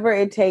whatever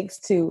it takes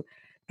to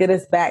get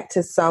us back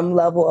to some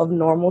level of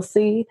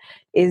normalcy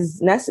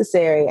is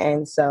necessary.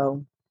 And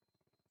so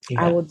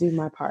I will do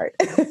my part.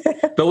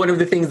 But one of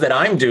the things that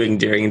I'm doing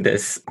during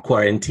this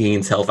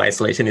quarantine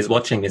self-isolation is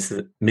watching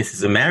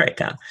Mrs.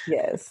 America.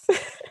 Yes.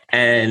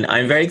 And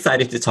I'm very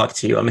excited to talk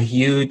to you. I'm a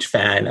huge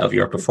fan of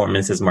your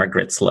performance as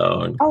Margaret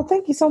Sloan. Oh,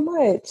 thank you so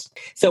much.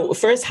 So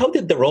first, how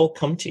did the role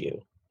come to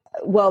you?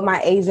 Well,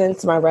 my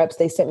agents, my reps,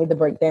 they sent me the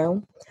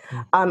breakdown.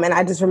 And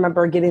I just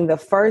remember getting the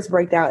first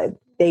breakdown.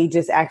 They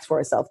just asked for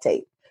a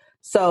self-tape.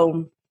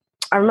 So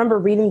I remember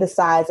reading the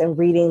sides and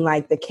reading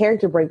like the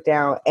character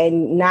breakdown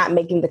and not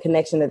making the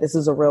connection that this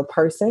is a real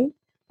person,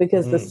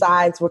 because the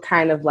sides were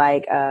kind of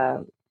like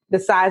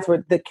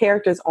the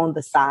characters on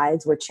the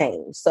sides were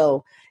changed.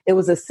 So it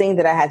was a scene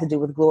that I had to do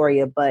with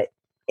Gloria, but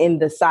in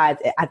the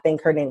sides, I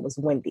think her name was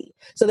Wendy.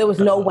 So there was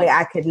no way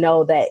I could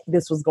know that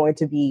this was going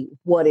to be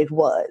what it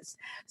was.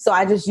 So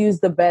I just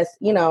used the best,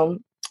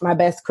 my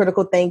best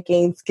critical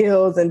thinking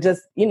skills and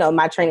just,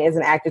 my training as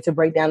an actor to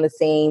break down the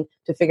scene,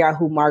 to figure out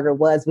who Margaret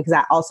was, because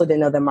I also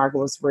didn't know that Margaret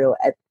was real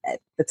at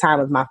the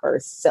time of my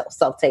first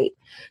self-tape.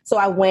 So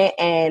I went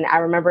and I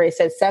remember it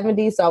said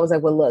 70s. So I was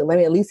like, well, look, let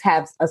me at least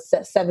have a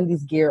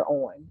 70s gear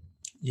on.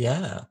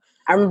 Yeah.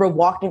 I remember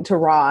walking to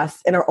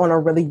Ross on a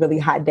really, really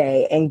hot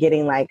day and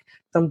getting like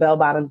some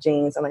bell-bottom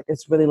jeans and like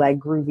this really like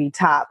groovy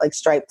top, like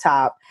striped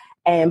top,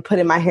 and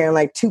putting my hair in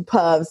like 2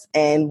 puffs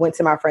and went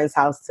to my friend's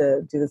house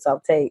to do the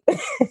self-tape.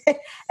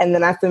 And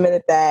then I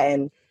submitted that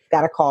and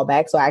got a call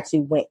back. So I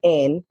actually went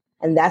in,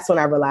 and that's when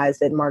I realized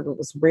that Margaret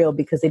was real,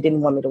 because they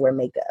didn't want me to wear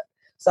makeup.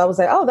 So I was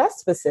like, oh, that's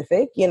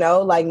specific,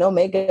 like no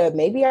makeup.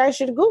 Maybe I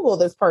should Google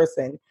this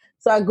person.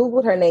 So I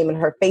Googled her name and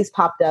her face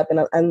popped up,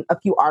 and a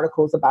few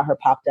articles about her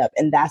popped up.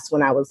 And that's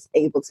when I was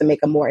able to make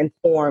a more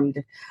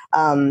informed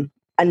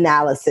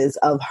analysis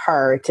of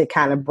her to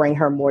kind of bring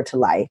her more to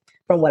life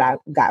from what I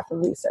got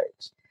from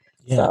research.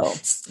 Yeah.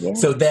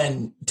 So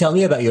then tell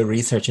me about your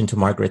research into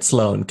Margaret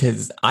Sloan,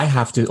 because I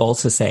have to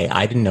also say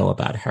I didn't know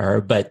about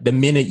her, but the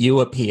minute you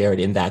appeared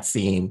in that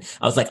scene,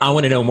 I was like, I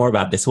want to know more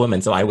about this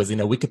woman. So I was in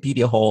a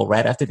Wikipedia hole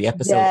right after the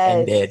episode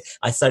ended.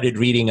 I started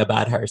reading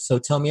about her. So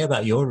tell me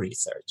about your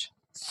research.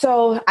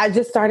 So I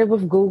just started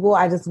with Google.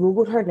 I just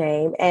Googled her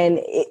name,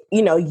 and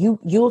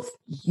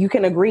you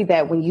can agree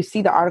that when you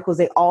see the articles,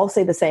 they all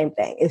say the same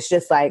thing. It's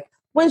just like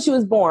when she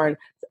was born,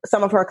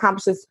 some of her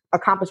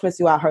accomplishments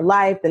throughout her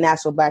life, the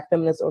National Black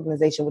Feminist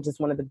Organization, which is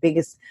one of the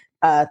biggest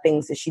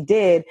things that she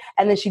did,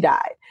 and then she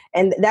died.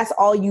 And that's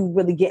all you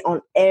really get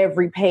on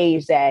every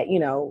page that,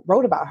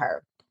 wrote about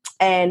her.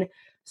 And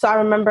so I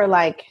remember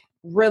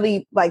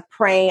really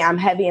praying. I'm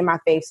heavy in my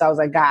faith. So I was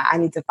like, God, I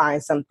need to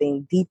find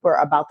something deeper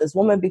about this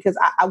woman, because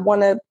I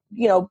want to,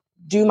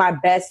 do my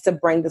best to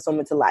bring this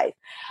woman to life,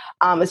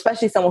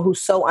 especially someone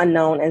who's so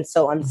unknown and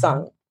so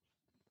unsung.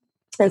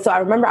 And so I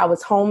remember I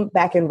was home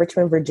back in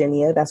Richmond,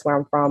 Virginia. That's where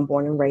I'm from,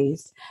 born and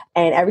raised.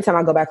 And every time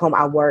I go back home,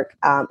 I work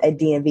at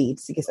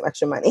DMV to get some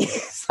extra money.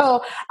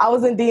 So I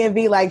was in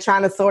DMV,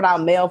 trying to sort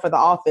out mail for the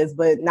office,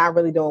 but not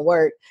really doing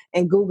work,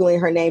 and Googling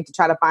her name to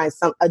try to find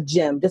a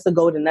gem, just a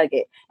golden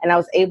nugget. And I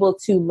was able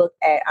to look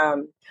at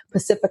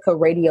Pacifica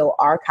Radio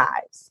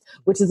Archives,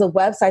 which is a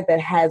website that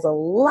has a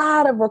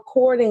lot of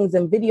recordings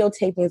and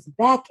videotapings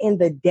back in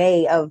the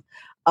day of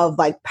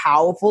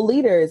powerful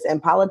leaders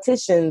and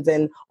politicians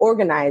and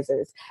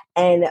organizers.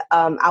 And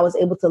I was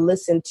able to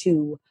listen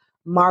to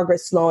Margaret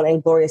Sloan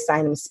and Gloria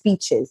Steinem's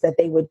speeches that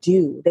they would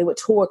do. They would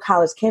tour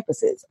college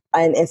campuses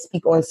and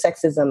speak on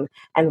sexism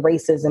and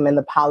racism and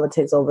the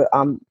politics over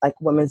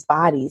women's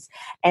bodies.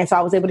 And so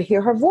I was able to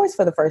hear her voice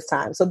for the first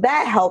time. So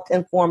that helped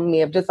inform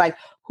me of just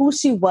who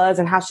she was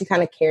and how she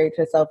kind of carried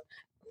herself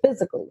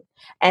physically.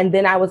 And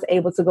then I was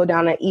able to go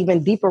down an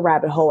even deeper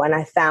rabbit hole, and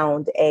I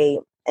found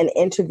an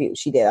interview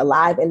she did, a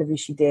live interview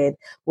she did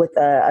with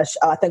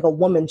I think a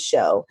woman's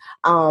show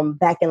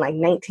back in like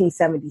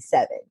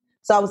 1977.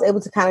 So I was able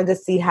to kind of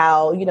just see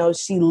how, you know,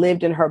 she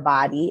lived in her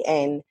body,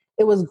 and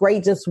it was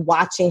great just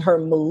watching her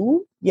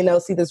move, you know,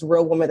 see this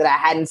real woman that I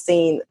hadn't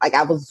seen. Like,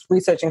 I was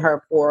researching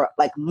her for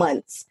like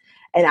months,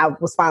 and I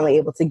was finally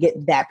able to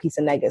get that piece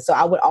of nugget. So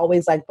I would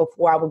always, like,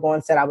 before I would go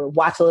on set, I would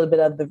watch a little bit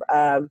of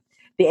the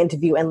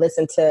interview and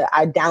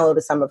I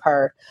downloaded some of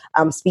her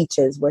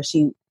speeches where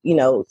she, you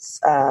know,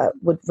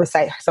 would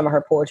recite some of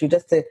her poetry,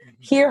 just to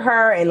hear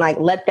her and like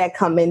let that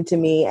come into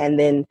me, and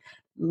then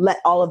let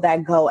all of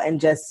that go and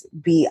just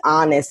be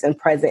honest and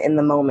present in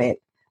the moment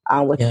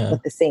with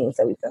the scenes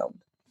that we filmed.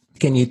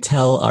 Can you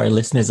tell our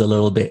listeners a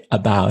little bit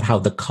about how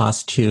the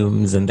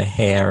costumes and the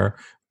hair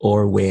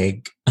or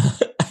wig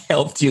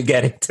helped you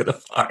get into the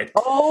part?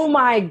 Oh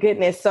my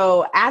goodness.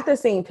 So after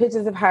seeing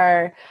pictures of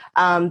her,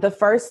 the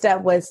first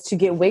step was to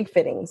get wig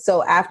fitting.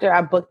 So after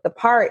I booked the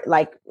part,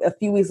 like a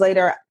few weeks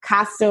later,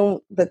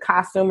 the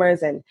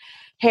costumers and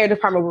hair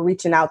department were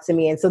reaching out to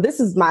me. And so this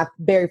is my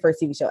very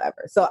first TV show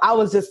ever. So I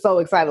was just so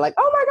excited, like,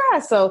 oh my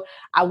gosh. So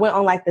I went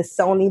on like the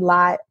Sony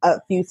lot a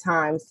few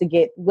times to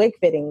get wig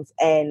fittings,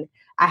 and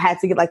I had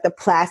to get like the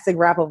plastic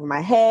wrap over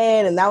my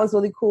head, and that was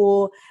really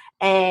cool.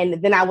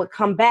 And then I would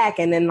come back,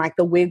 and then like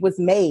the wig was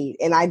made,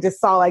 and I just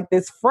saw like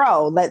this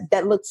fro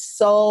that looked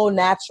so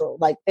natural.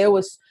 Like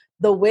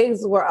the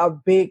wigs were a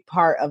big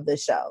part of the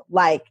show.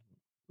 Like,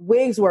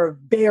 wigs were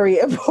very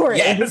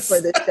important for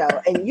the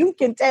show. And you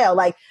can tell,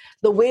 like,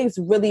 the wigs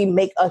really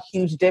make a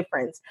huge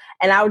difference.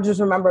 And I would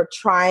just remember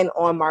trying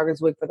on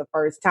Margaret's wig for the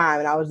first time,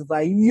 and I was just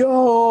like,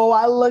 yo,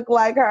 I look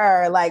like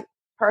her. Like,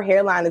 her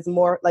hairline is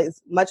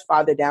much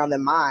farther down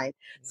than mine.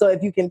 So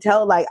if you can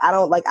tell, like,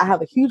 I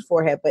have a huge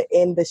forehead, but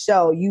in the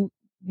show, you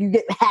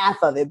get half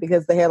of it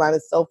because the hairline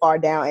is so far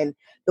down, and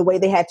the way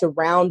they had to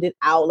round it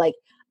out. Like,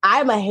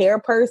 I'm a hair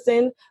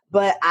person,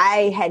 but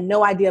I had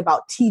no idea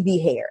about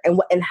TV hair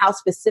and how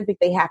specific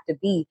they have to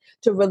be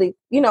to really,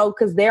 you know,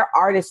 because they're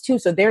artists too.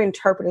 So they're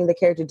interpreting the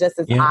character just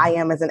as I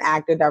am as an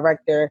actor,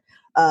 director,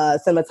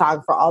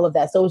 cinematographer, all of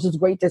that. So it was just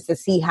great just to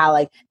see how,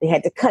 like, they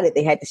had to cut it,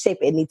 they had to shape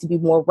it. It needs to be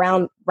more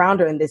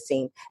rounder in this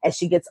scene. As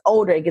she gets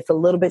older, it gets a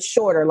little bit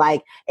shorter,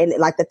 and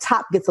the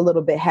top gets a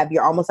little bit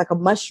heavier, almost like a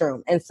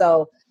mushroom. And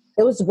so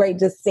it was great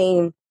just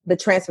seeing the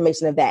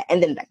transformation of that.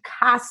 And then the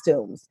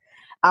costumes.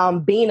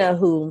 Bina,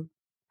 who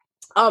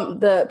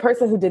the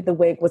person who did the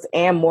wig was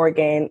Ann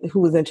Morgan, who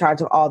was in charge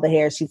of all the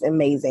hair. She's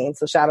amazing.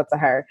 So shout out to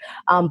her.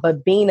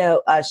 But Bina,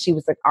 she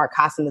was our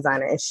costume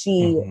designer, and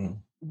she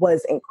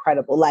was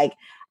incredible. Like,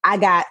 I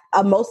got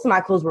most of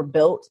my clothes were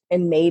built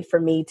and made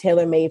for me,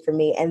 tailor-made for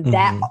me. And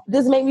that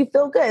just made me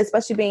feel good,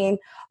 especially being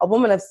a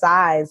woman of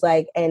size.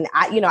 Like, and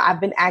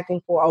I've been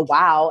acting for a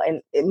while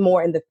and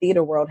more in the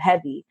theater world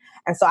heavy.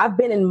 And so I've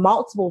been in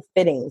multiple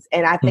fittings.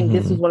 And I think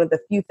this was one of the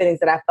few fittings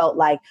that I felt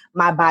like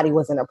my body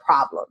wasn't a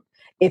problem.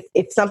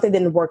 If something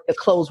didn't work, the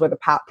clothes were the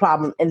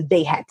problem, and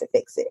they had to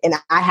fix it. And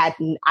I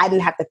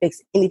didn't have to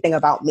fix anything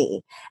about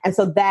me. And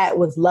so that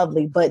was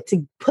lovely. But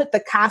to put the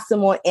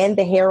costume on and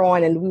the hair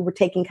on, and we were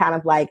taking kind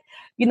of like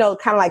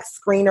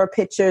screener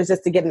pictures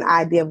just to get an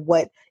idea of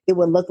what it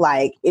would look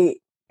like.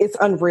 It's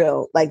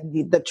unreal, like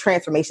the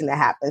transformation that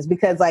happens,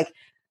 because like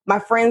my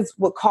friends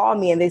would call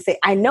me and they say,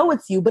 I know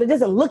it's you, but it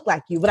doesn't look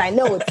like you, but I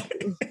know it's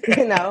you,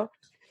 you know?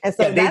 And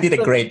so they did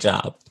a great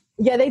job.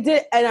 Yeah, they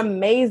did an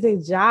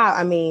amazing job.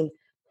 I mean,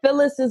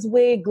 Phyllis's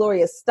wig,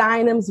 Gloria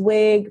Steinem's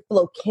wig,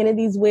 Flo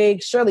Kennedy's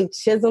wig, Shirley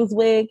Chisholm's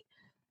wig.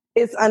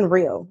 It's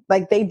unreal.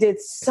 Like, they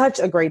did such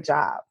a great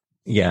job.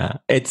 Yeah,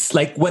 it's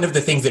like one of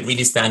the things that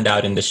really stand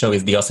out in the show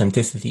is the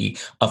authenticity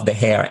of the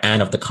hair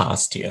and of the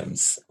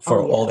costumes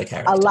for all the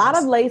characters. A lot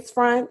of lace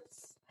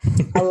fronts,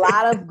 a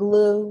lot of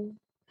glue,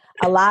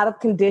 a lot of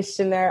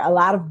conditioner, a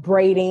lot of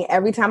braiding.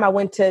 Every time I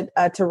went to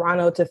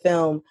Toronto to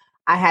film,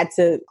 I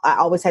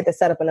always had to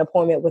set up an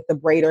appointment with the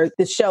braider.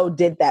 The show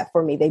did that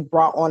for me. They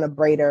brought on a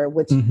braider,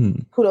 which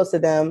kudos to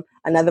them.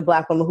 Another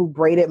Black woman who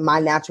braided my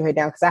natural hair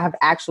down, because I have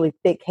actually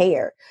thick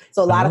hair.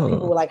 So a lot of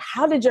people were like,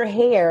 how did your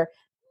hair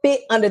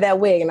fit under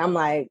that wig? And I'm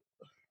like,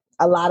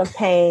 a lot of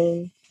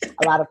pain,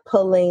 a lot of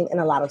pulling,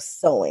 and a lot of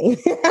sewing.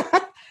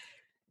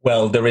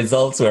 Well, the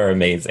results were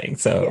amazing.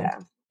 So yeah.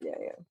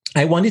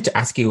 I wanted to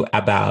ask you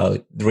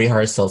about the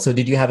rehearsal. So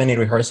did you have any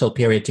rehearsal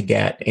period to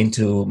get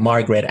into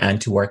Margaret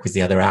and to work with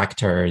the other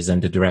actors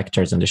and the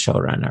directors and the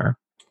showrunner?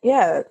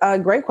 Yeah,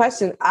 great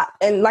question.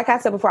 And like I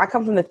said before, I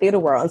come from the theater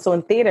world. And so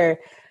in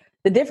theater,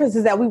 the difference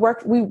is that we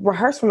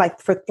rehearse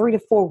for 3 to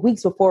 4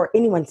 weeks before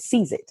anyone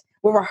sees it.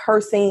 We're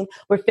rehearsing,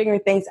 we're figuring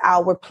things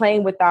out, we're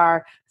playing with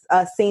our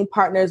scene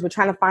partners, we're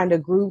trying to find a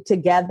groove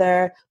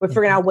together, we're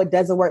figuring out what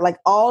doesn't work, like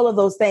all of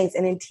those things.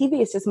 And in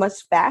TV, it's just much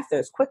faster,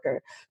 it's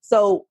quicker.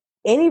 So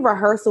any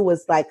rehearsal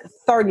was like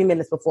 30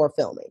 minutes before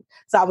filming.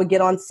 So I would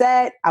get on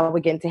set, I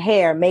would get into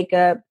hair,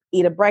 makeup,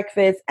 eat a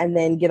breakfast, and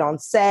then get on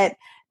set.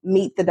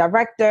 meet the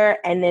director,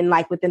 and then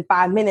like within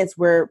 5 minutes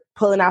we're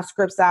pulling our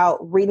scripts out,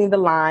 reading the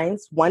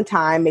lines one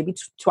time, maybe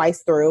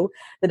twice through.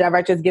 The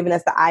director is giving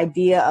us the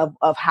idea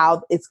of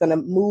how it's going to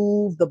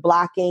move, the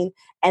blocking,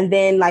 and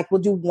then like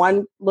we'll do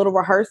one little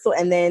rehearsal,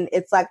 and then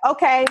it's like,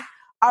 okay,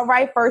 all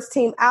right, first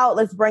team out,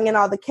 let's bring in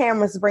all the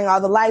cameras, bring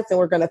all the lights, and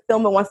we're going to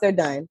film it once they're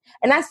done.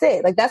 And that's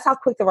it. Like, that's how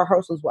quick the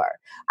rehearsals were.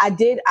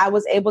 I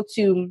was able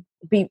to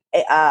be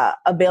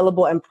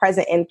available and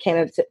present in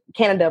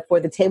Canada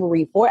for the table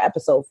read for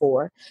episode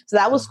 4. So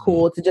that was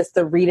cool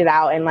to read it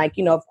out. And like,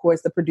 of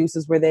course the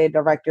producers were there,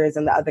 directors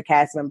and the other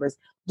cast members,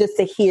 just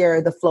to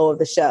hear the flow of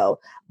the show.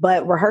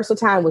 But rehearsal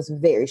time was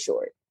very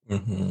short.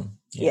 Mm-hmm.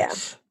 Yeah.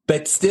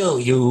 But still,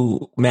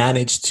 you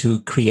managed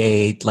to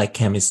create like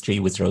chemistry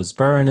with Rose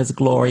Byrne as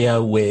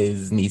Gloria,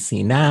 with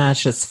Niecy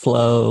Nash as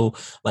Flo.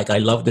 Like, I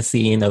love the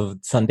scene of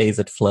Sundays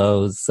at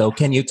Flo's. So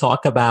can you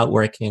talk about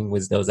working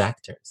with those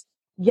actors?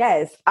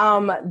 Yes. I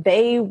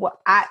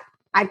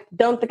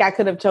don't think I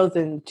could have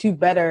chosen two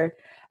better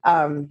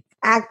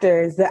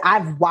actors that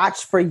I've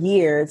watched for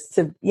years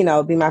to,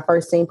 be my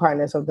first scene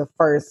partners of the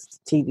first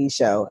TV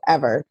show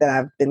ever that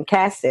I've been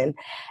cast in.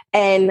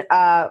 And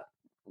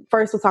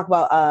first we'll talk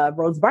about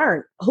Rose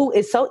Byrne, who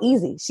is so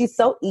easy. She's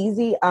so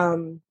easy.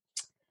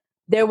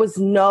 There was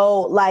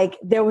no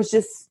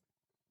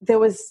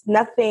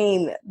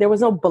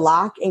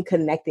block in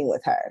connecting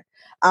with her.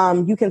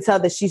 You can tell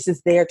that she's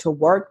just there to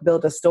work,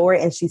 build a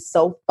story, and she's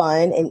so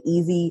fun and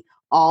easy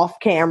off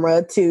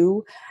camera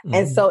too. Mm-hmm.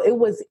 And so it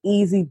was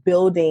easy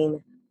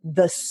building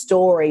the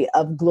story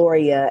of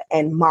Gloria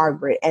and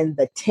Margaret and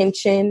the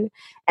tension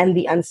and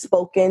the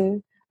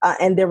unspoken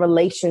and their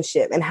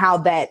relationship and how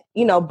that,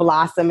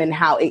 blossom and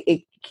how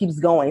it keeps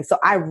going. So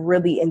I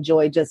really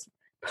enjoyed just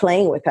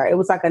playing with her. It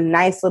was like a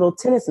nice little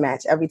tennis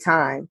match every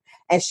time.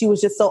 And she was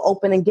just so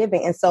open and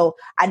giving. And so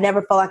I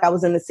never felt like I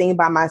was in the scene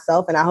by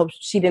myself. And I hope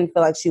she didn't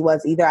feel like she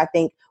was either. I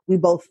think we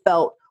both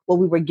felt what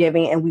we were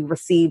giving and we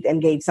received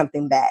and gave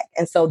something back.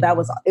 And so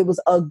it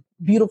was a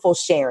beautiful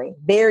sharing,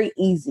 very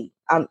easy,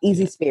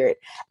 easy spirit.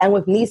 And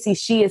with Niecy,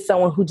 she is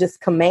someone who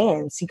just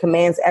commands. She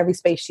commands every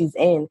space she's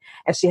in,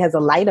 and she has a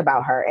light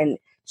about her, and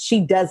she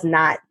does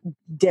not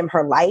dim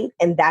her light.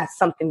 And that's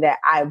something that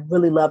I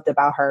really loved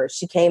about her.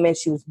 She came in,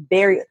 she was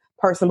very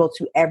personable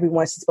to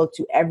everyone. She spoke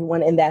to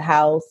everyone in that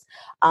house.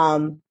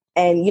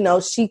 And,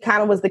 she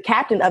kind of was the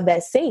captain of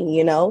that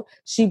scene,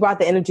 She brought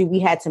the energy. We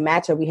had to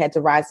match her. We had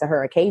to rise to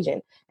her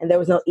occasion. And there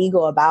was no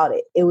ego about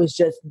it. It was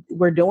just,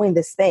 we're doing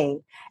this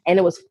thing. And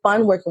it was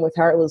fun working with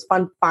her. It was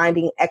fun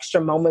finding extra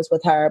moments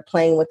with her,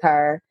 playing with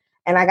her.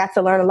 And I got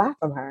to learn a lot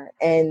from her.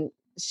 And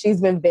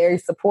she's been very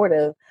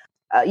supportive,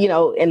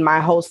 in my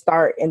whole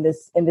start in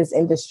this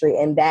industry.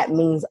 And that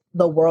means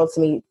the world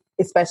to me,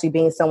 especially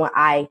being someone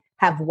I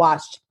have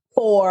watched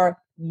for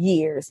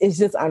years. It's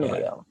just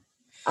unreal.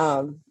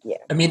 Yeah.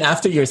 I mean,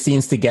 after your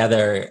scenes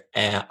together,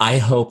 I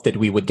hope that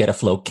we would get a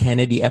Flo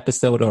Kennedy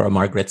episode or a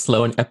Margaret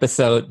Sloan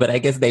episode, but I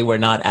guess they were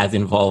not as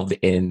involved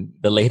in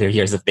the later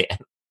years of the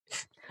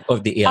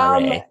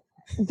ERA.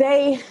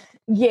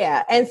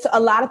 Yeah. And so a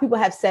lot of people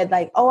have said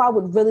like, oh, I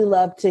would really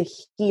love to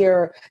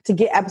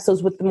get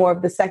episodes with more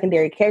of the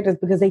secondary characters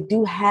because they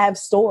do have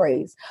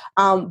stories.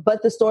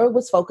 But the story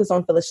was focused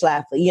on Phyllis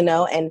Schlafly,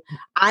 and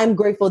I'm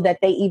grateful that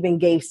they even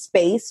gave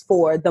space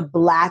for the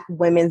Black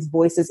women's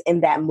voices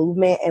in that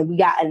movement. And we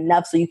got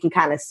enough so you can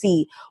kind of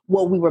see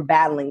what we were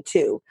battling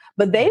too.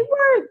 But they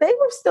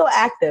were still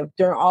active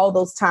during all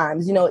those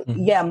times.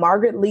 Yeah,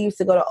 Margaret leaves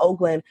to go to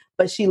Oakland,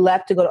 but she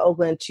left to go to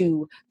Oakland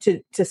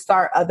to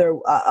start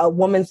a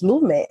women's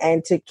movement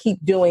and to keep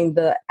doing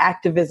the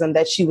activism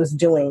that she was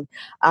doing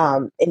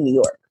in New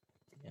York.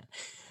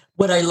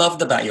 What I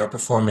loved about your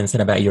performance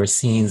and about your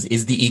scenes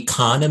is the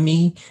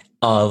economy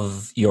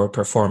of your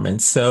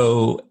performance.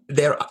 So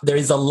there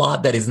is a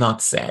lot that is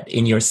not said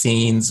in your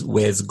scenes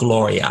with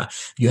Gloria.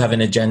 You have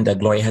an agenda.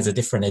 Gloria has a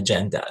different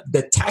agenda.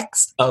 The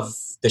text of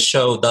the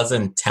show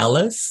doesn't tell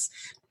us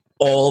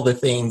all the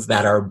things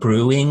that are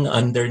brewing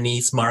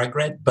underneath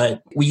Margaret,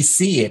 but we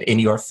see it in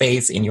your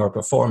face, in your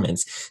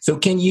performance. So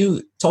can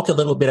you talk a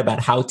little bit about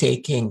how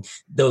taking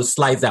those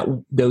slides,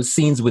 those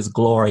scenes with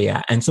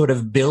Gloria, and sort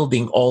of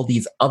building all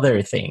these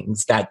other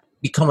things that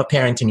become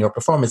apparent in your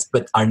performance,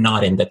 but are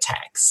not in the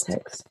text?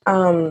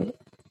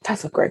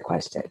 That's a great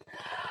question.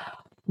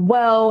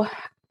 Well,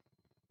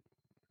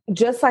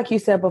 just like you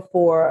said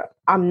before,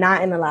 I'm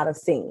not in a lot of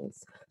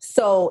scenes.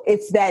 So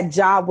it's that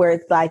job where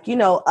it's like,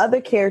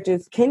 other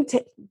characters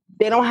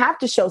they don't have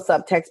to show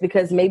subtext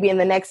because maybe in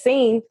the next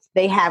scene,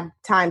 they have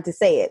time to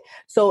say it.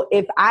 So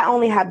if I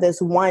only have this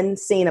one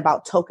scene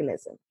about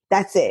tokenism,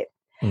 that's it.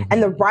 Mm-hmm.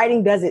 And the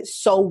writing does it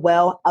so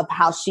well of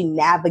how she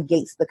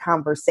navigates the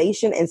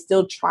conversation and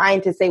still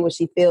trying to say what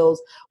she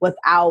feels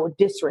without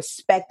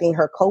disrespecting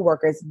her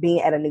coworkers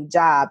being at a new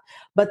job.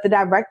 But the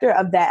director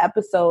of that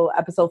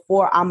episode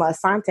 4, Ama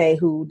Asante,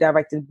 who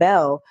directed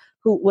Belle,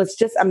 who was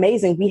just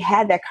amazing. We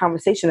had that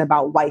conversation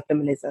about white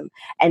feminism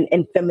and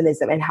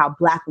feminism and how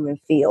Black women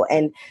feel.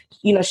 And,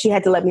 she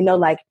had to let me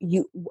know,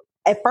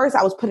 at first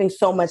I was putting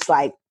so much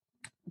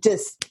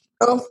just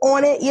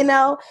on it, you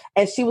know?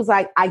 And she was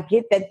like, I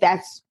get that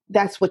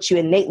that's what you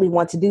innately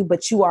want to do,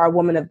 but you are a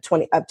woman of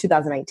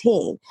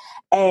 2019.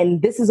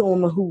 And this is a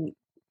woman who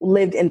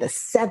lived in the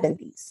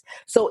 70s.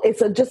 So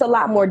it's just a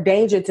lot more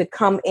danger to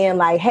come in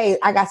like, hey,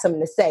 I got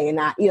something to say. And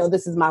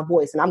this is my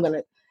voice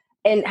and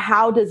and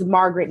how does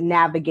Margaret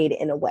navigate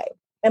it in a way?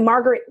 And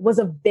Margaret was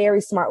a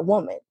very smart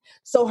woman.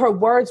 So her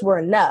words were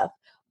enough.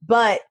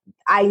 But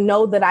I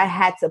know that I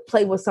had to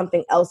play with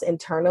something else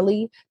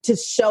internally to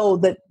show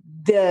the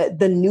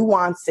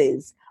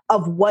nuances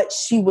of what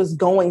she was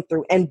going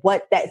through, and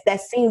what that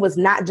scene was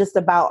not just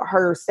about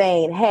her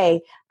saying,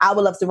 hey, I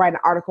would love to write an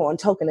article on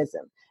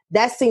tokenism.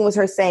 That scene was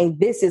her saying,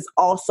 this is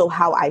also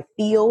how I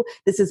feel.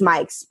 This is my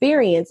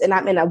experience. And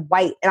I'm in a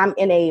white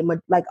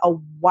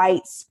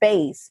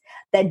space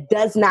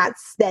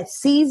that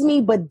sees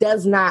me, but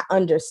does not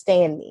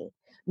understand me,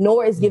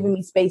 nor is giving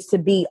me space to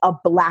be a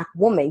Black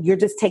woman. You're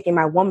just taking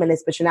my womanness,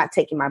 but you're not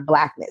taking my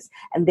Blackness.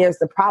 And there's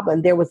the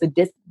problem. That was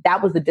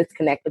the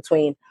disconnect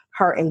between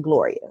her and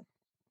Gloria.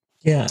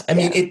 Yeah, I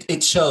mean,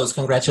 it shows.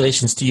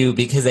 Congratulations to you,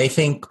 because I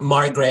think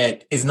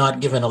Margaret is not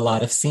given a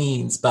lot of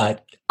scenes,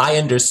 but I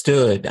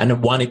understood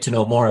and wanted to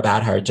know more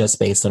about her just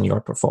based on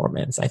your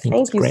performance. I think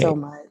it's great. Thank you so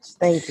much.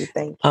 Thank you.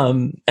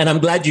 And I'm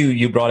glad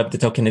you brought up the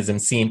tokenism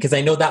scene, because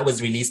I know that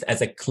was released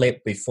as a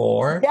clip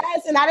before.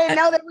 Yes, and I didn't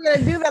know that we were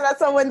going to do that.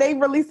 So when they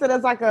released it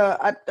as like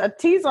a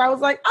teaser, I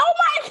was like, oh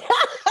my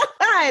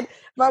God.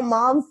 My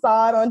mom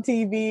saw it on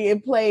TV.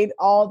 It played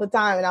all the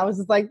time. And I was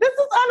just like, this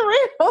is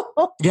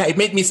unreal. Yeah, it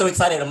made me so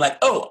excited. I'm like,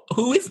 oh,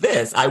 who is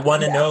this? I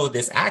want to know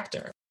this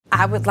actor.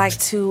 I would like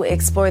to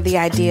explore the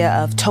idea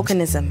of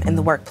tokenism in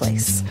the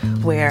workplace,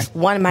 where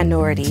one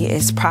minority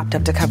is propped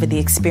up to cover the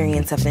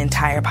experience of an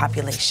entire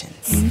population.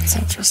 That's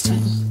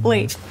interesting.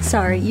 Wait,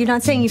 sorry, you're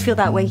not saying you feel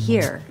that way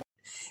here.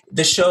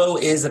 The show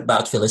is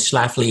about Phyllis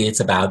Schlafly. It's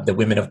about the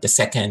women of the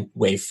second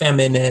wave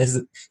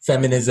feminism.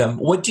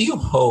 What do you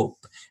hope,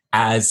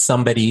 as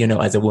somebody,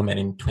 as a woman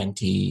in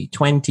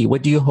 2020,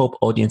 what do you hope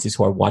audiences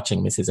who are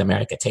watching Mrs.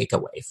 America take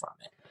away from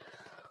it?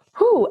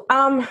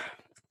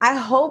 I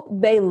hope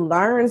they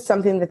learn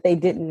something that they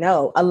didn't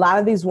know. A lot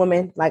of these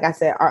women, like I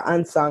said, are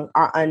unsung,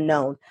 are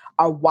unknown,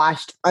 are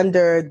washed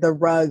under the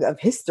rug of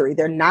history.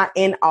 They're not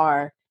in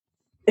our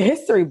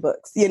history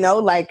books,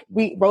 like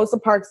Rosa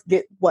Parks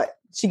get what?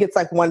 She gets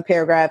like one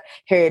paragraph.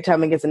 Harriet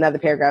Tubman gets another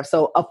paragraph.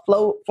 So a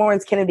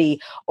Florence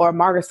Kennedy or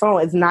Margaret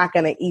Sanger is not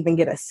going to even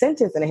get a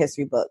sentence in a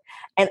history book.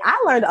 And I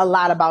learned a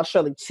lot about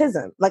Shirley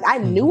Chisholm. Like I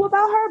knew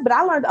about her, but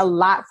I learned a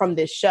lot from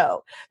this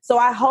show. So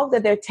I hope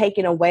that they're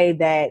taking away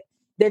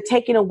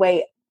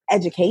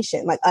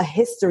education, like a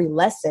history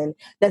lesson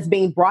that's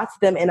being brought to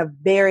them in a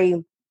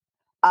very,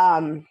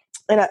 in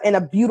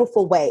a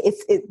beautiful way.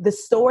 It's the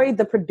story,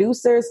 the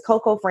producers,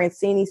 Coco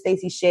Francini,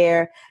 Stacey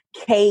Sher,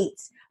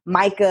 Kate,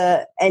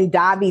 Micah, and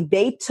Dobby,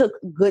 they took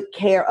good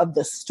care of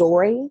the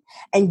story.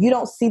 And you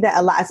don't see that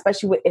a lot,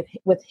 especially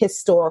with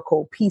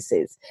historical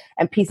pieces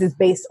and pieces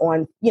based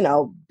on,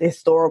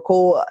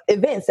 historical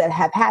events that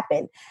have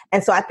happened.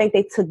 And so I think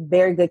they took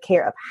very good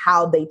care of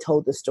how they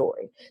told the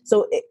story.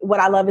 So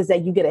what I love is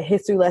that you get a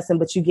history lesson,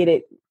 but you get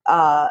it,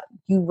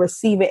 you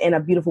receive it in a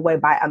beautiful way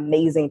by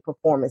amazing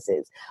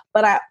performances.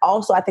 But I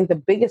think the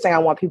biggest thing I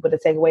want people to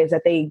take away is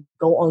that they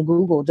go on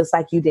Google, just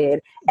like you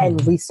did,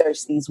 and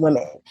research these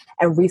women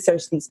and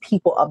research these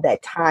people of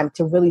that time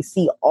to really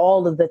see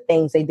all of the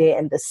things they did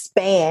and the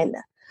span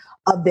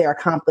of their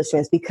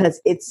accomplishments,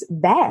 because it's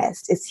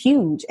vast, it's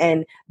huge.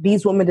 And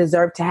these women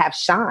deserve to have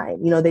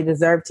shine. They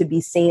deserve to be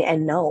seen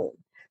and known.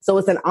 So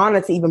it's an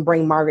honor to even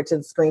bring Margaret to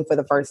the screen for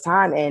the first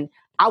time. And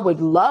I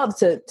would love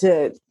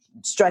to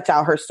stretch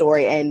out her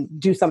story and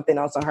do something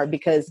else on her,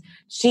 because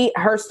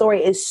her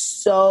story is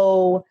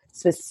so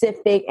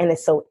specific and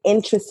it's so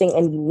interesting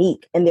and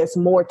unique, and there's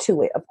more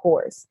to it, of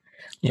course.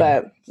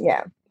 Yeah. But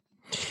yeah.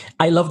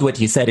 I loved what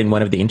you said in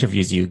one of the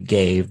interviews you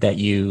gave, that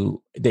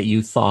you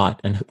thought,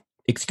 and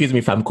excuse me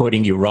if I'm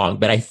quoting you wrong,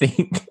 but I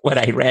think what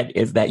I read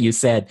is that you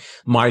said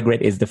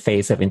Margaret is the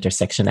face of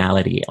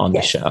intersectionality on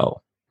the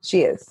show.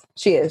 She is.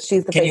 She's the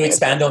face. Can you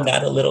expand on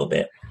that a little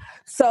bit?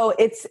 So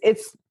it's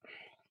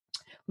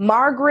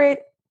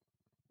Margaret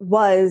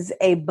was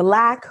a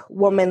Black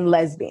woman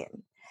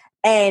lesbian.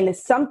 And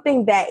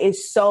something that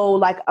is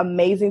so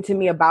amazing to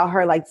me about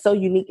her, so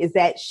unique, is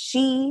that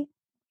she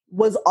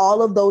was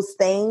all of those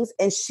things,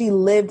 and she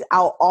lived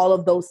out all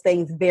of those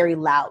things very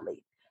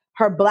loudly.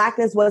 Her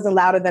Blackness wasn't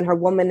louder than her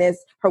womanness.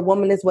 Her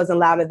womanness wasn't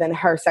louder than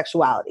her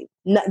sexuality.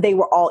 They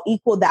were all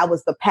equal. That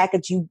was the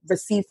package you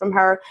received from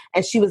her.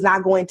 And she was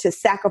not going to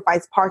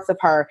sacrifice parts of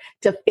her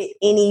to fit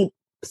any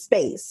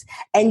space.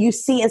 And you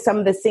see in some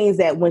of the scenes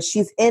that when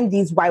she's in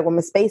these white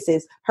woman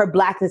spaces, her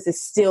Blackness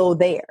is still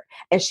there.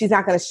 And she's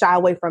not going to shy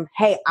away from,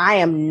 hey, I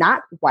am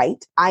not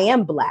white. I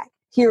am Black.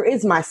 here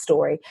is my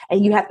story,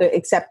 and you have to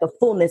accept the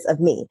fullness of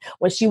me.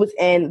 When she was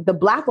in the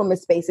Black women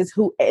spaces,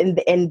 who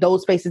in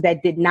those spaces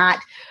that did not,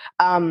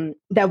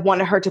 that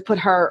wanted her to put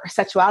her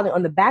sexuality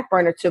on the back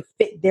burner to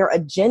fit their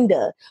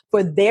agenda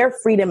for their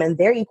freedom and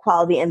their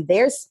equality and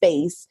their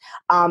space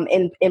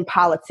in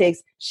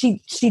politics,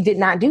 she did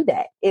not do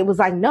that. It was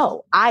like,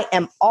 no, I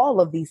am all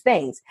of these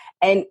things.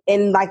 And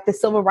in like the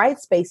civil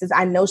rights spaces,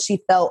 I know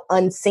she felt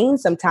unseen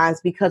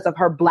sometimes because of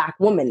her Black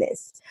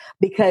womanness,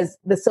 because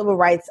the civil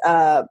rights,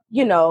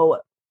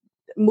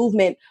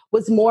 movement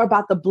was more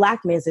about the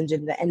Black man's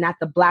agenda and not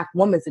the Black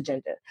woman's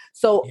agenda.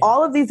 So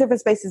all of these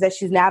different spaces that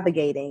she's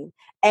navigating,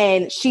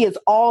 and she is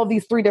all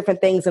these three different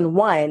things in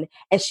one,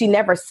 and she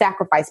never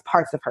sacrificed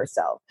parts of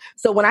herself.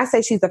 So when I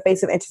say she's the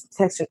face of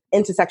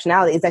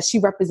intersectionality, is that she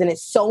represented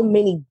so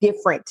many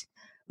different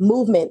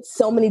movements,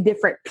 so many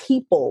different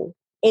people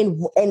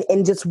in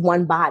just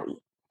one body.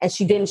 And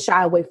she didn't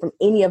shy away from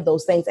any of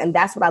those things. And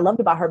that's what I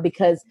loved about her,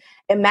 because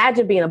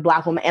imagine being a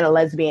Black woman and a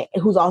lesbian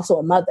who's also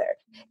a mother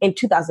in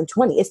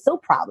 2020. It's still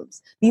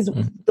problems.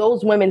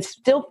 Those women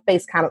still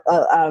face kind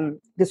of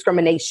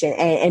discrimination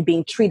and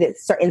being treated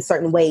in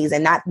certain ways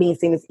and not being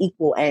seen as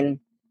equal and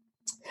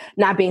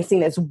not being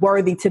seen as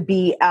worthy to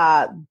be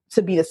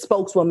the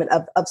spokeswoman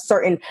of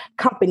certain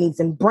companies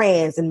and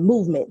brands and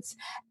movements.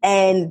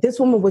 And this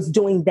woman was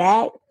doing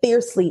that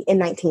fiercely in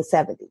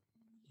 1970.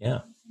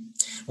 Yeah.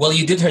 Well,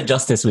 you did her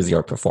justice with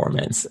your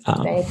performance.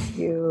 Thank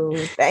you.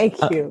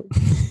 I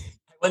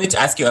wanted to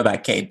ask you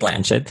about Cate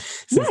Blanchett,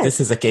 since this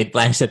is a Cate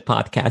Blanchett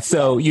podcast.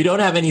 So you don't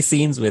have any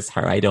scenes with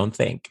her, I don't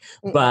think.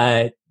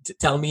 But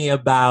tell me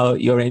about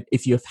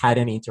if you've had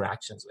any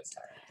interactions with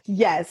her.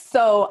 Yes.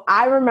 So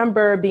I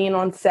remember being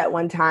on set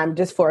one time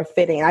just for a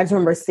fitting. I just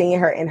remember seeing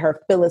her in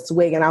her Phyllis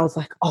wig, and I was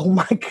like, oh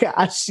my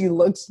gosh, she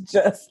looks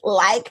just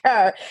like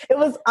her. It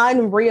was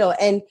unreal.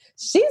 And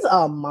she's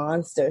a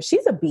monster.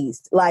 She's a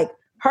beast. Like,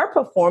 her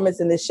performance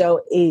in this show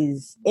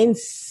is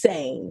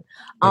insane.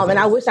 And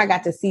I wish I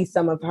got to see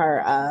some of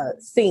her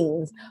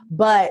scenes.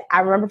 But I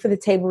remember for the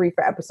table read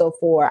for episode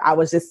 4, I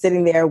was just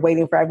sitting there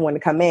waiting for everyone to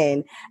come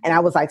in. And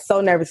I was like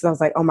so nervous. And I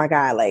was like, oh my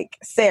God, like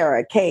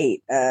Sarah,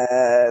 Cate,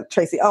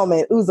 Tracey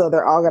Ullman, Uzo,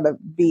 they're all going to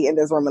be in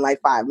this room in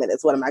like 5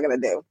 minutes. What am I going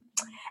to do?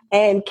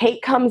 And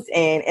Cate comes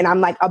in and I'm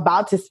like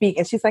about to speak.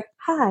 And she's like,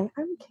 hi,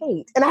 I'm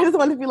Cate. And I just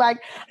wanted to be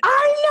like,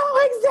 I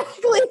know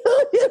exactly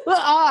who you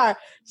are.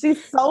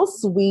 She's so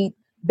sweet.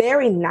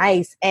 Very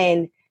nice.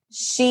 And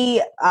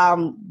she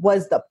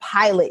was the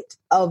pilot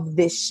of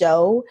this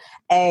show.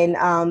 And,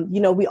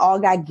 we all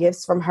got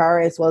gifts from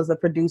her as well as the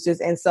producers.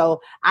 And so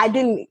I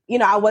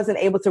wasn't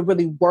able to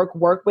really work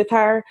with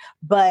her,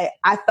 but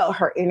I felt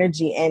her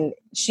energy and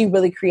she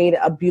really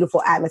created a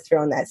beautiful atmosphere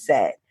on that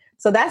set.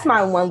 So that's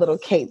my one little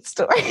Cate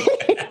story.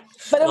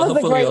 But it was hopefully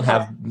a great you'll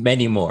have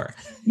many more.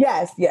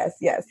 Yes.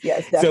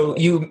 Definitely. So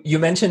you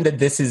mentioned that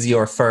this is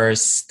your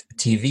first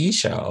TV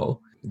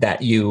show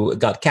that you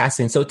got cast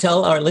in. So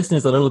tell our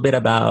listeners a little bit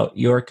about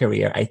your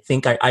career. I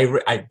think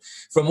I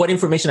from what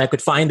information I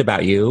could find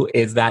about you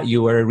is that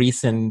you were a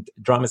recent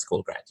drama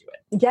school graduate.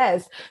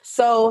 Yes.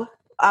 So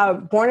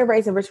born and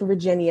raised in Richmond,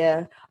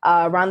 Virginia,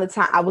 around the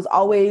time I was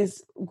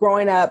always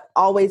growing up,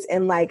 always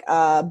in like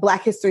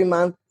Black History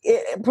Month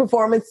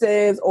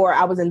performances, or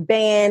I was in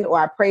band, or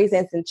I praise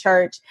danced in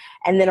church.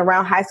 And then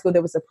around high school,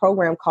 there was a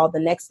program called the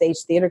Next Stage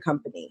Theater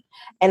Company.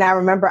 And I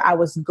remember I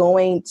was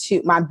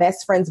my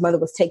best friend's mother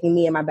was taking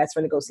me and my best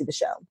friend to go see the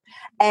show.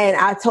 And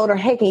I told her,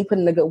 hey, can you put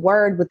in a good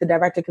word with the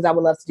director? Because I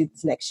would love to do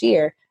this next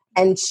year.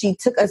 And she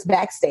took us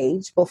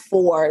backstage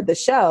before the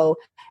show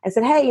and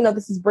said, hey,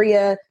 this is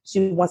Bria.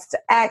 She wants to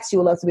act. She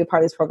would love to be a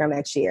part of this program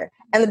next year.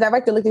 And the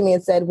director looked at me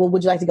and said, well,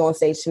 would you like to go on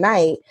stage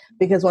tonight?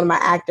 Because one of my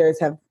actors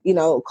have,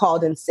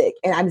 called in sick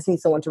and I just need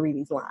someone to read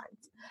these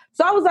lines.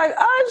 So I was like,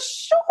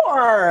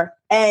 sure.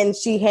 And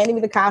she handed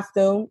me the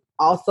costume,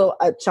 also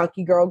a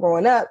chunky girl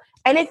growing up,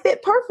 and it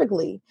fit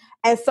perfectly.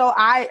 And so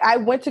I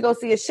went to go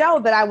see a show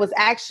that I was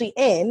actually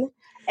in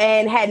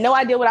and had no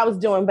idea what I was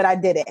doing, but I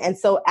did it. And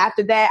so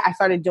after that, I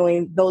started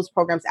doing those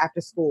programs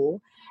after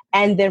school.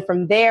 And then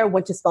from there,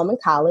 went to Spelman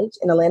College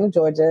in Atlanta,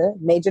 Georgia,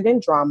 majored in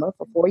drama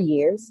for 4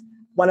 years.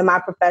 One of my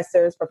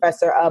professors,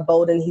 Professor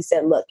Bolden, he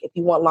said, look, if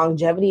you want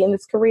longevity in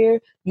this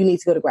career, you need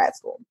to go to grad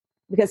school.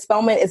 Because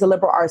Spelman is a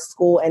liberal arts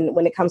school. And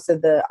when it comes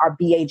to our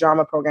BA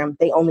drama program,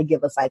 they only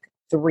give us like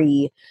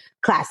 3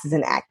 classes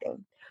in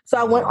acting. So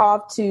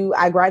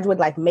I graduated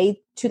like May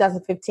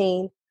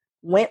 2015,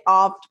 went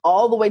off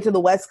all the way to the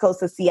West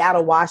Coast of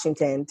Seattle,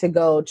 Washington to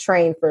go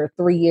train for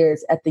 3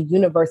 years at the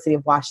University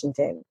of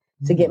Washington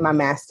to get my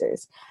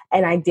master's.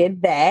 And I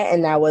did that.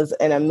 And that was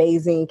an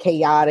amazing,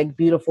 chaotic,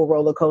 beautiful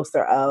roller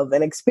coaster of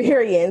an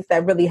experience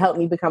that really helped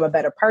me become a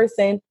better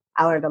person.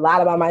 I learned a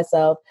lot about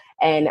myself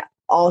and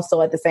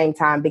also at the same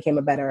time became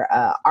a better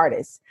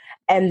artist.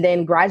 And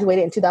then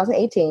graduated in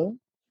 2018.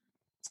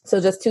 So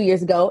just 2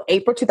 years ago,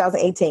 April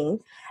 2018.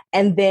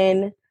 And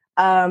then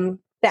met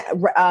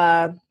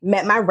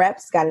my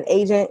reps, got an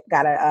agent,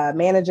 got a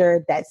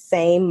manager that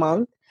same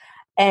month.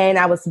 And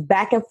I was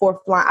back and forth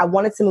flying. I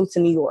wanted to move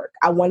to New York.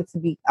 I wanted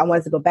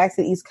to go back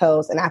to the East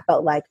Coast. And I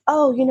felt like,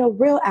 oh,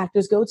 real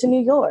actors go to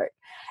New York.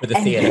 For the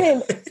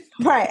theater.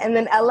 Right. And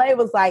then LA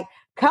was like,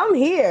 come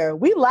here.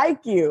 We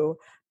like you.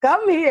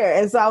 Come here.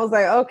 And so I was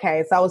like,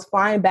 okay. So I was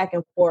flying back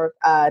and forth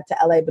to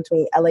LA,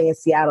 between LA and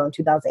Seattle in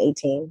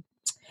 2018.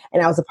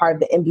 And I was a part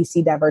of the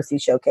NBC Diversity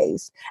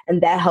Showcase.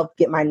 And that helped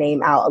get my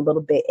name out a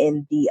little bit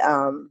in the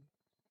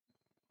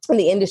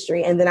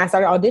industry. And then I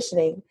started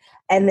auditioning.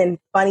 And then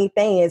funny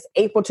thing is,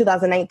 April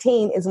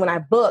 2019 is when I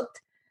booked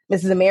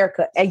Mrs.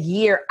 America, a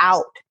year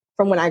out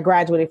from when I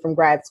graduated from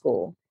grad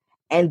school.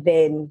 And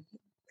then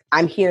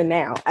I'm here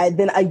now. And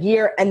then a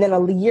year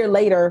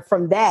later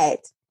from that,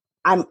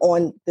 I'm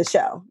on the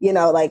show,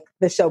 like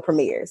the show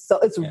premieres. So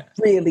it's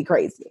really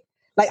crazy.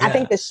 Like, I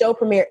think the show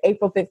premiered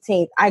April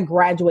 15th. I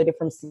graduated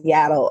from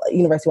Seattle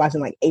University of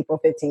Washington, like April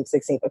 15th,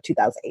 16th of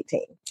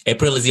 2018.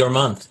 April is your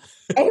month.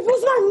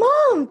 April's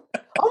my month.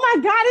 Oh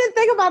my God, I didn't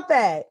think about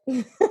that.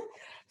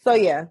 So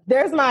yeah,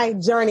 there's my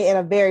journey in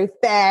a very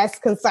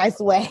fast, concise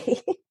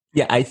way.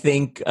 Yeah, I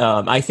think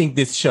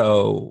this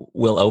show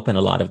will open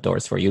a lot of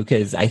doors for you,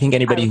 because I think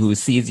anybody who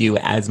sees you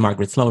as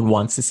Margaret Sloan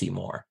wants to see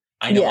more.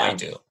 I know I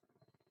do.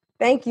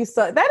 Thank you.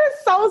 That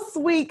is so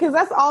sweet, because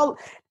that's all.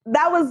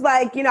 That was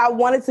like, I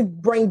wanted to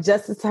bring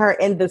justice to her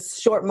in the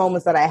short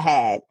moments that I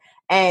had.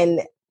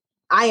 And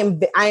I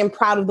am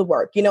proud of the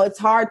work. It's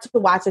hard to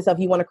watch yourself.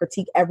 You want to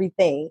critique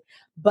everything.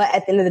 But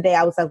at the end of the day,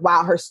 I was like,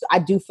 wow, I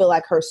do feel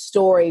like her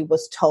story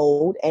was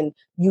told, and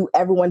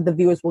everyone, the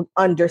viewers, will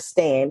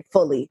understand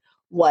fully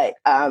what,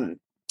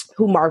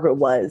 who Margaret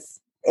was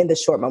in the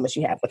short moments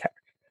you have with her.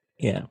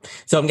 Yeah.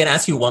 So I'm going to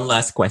ask you one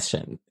last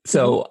question.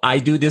 So I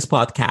do this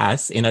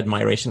podcast in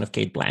admiration of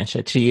Cate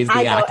Blanchett. She is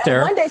the actor.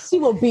 And one day she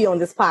will be on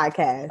this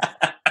podcast.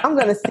 I'm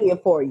going to see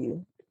it for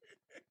you.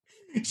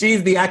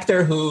 She's the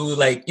actor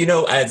who,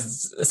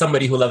 as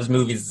somebody who loves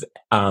movies,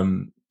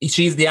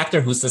 she's the actor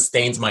who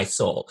sustains my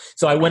soul.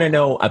 So I want to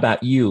know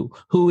about you.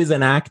 Who is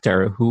an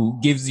actor who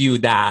gives you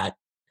that,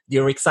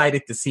 you're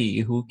excited to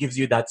see, who gives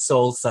you that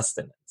soul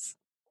sustenance?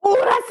 Oh,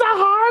 that's a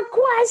hard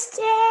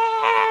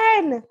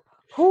question.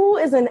 Who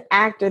is an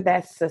actor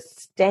that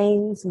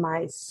sustains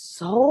my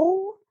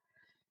soul?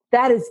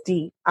 That is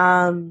deep.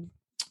 Wow.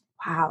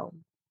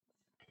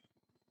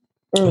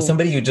 Or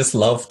somebody you just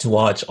love to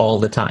watch all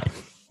the time.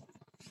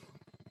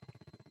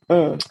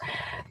 Meryl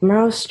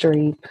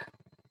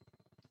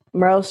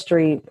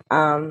Streep.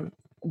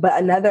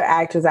 But another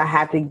actress I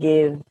have to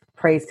give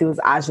praise to is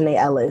Aunjanue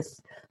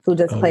Ellis, who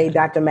just played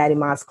Dr. Maddie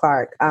Moss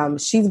Clark.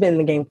 She's been in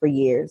the game for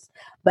years.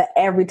 But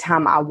every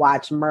time I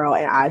watch Meryl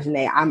and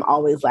Aunjanue, I'm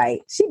always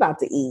like, she about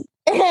to eat.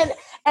 And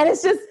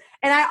it's just,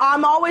 and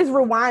I'm always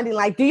rewinding,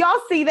 like, do y'all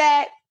see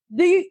that?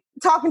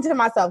 Talking to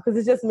myself, because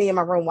it's just me in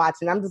my room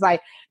watching. I'm just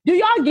like, do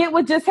y'all get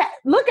what just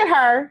look at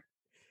her.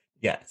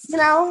 Yes.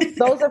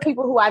 Those are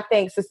people who I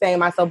think sustain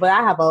myself, but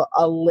I have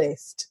a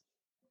list.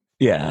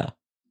 Yeah.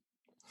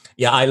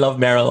 Yeah, I love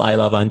Meryl. I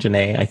love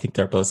Aunjanue. I think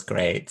they're both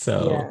great.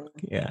 So,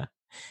 yeah.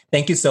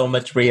 Thank you so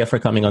much, Bria, for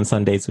coming on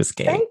Sundays with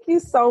Kate. Thank you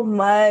so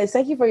much.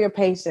 Thank you for your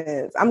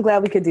patience. I'm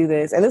glad we could do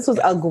this. And this was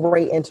a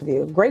great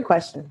interview. Great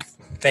questions.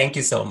 Thank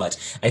you so much.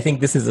 I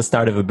think this is the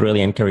start of a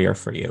brilliant career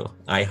for you.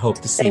 I hope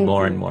to see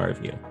more and more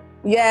of you.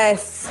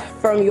 Yes,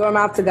 from your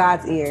mouth to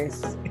God's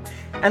ears.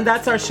 And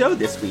that's our show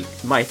this week.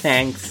 My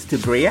thanks to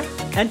Bria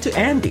and to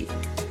Andy.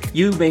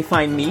 You may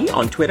find me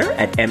on Twitter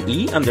at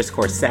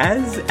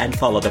ME_says and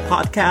follow the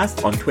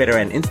podcast on Twitter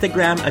and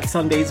Instagram at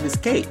Sundays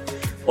with Kate.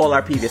 All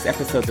our previous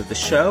episodes of the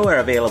show are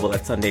available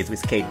at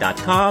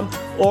sundayswithkate.com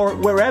or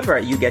wherever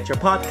you get your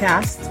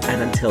podcasts.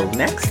 And until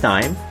next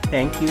time,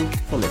 thank you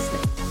for listening.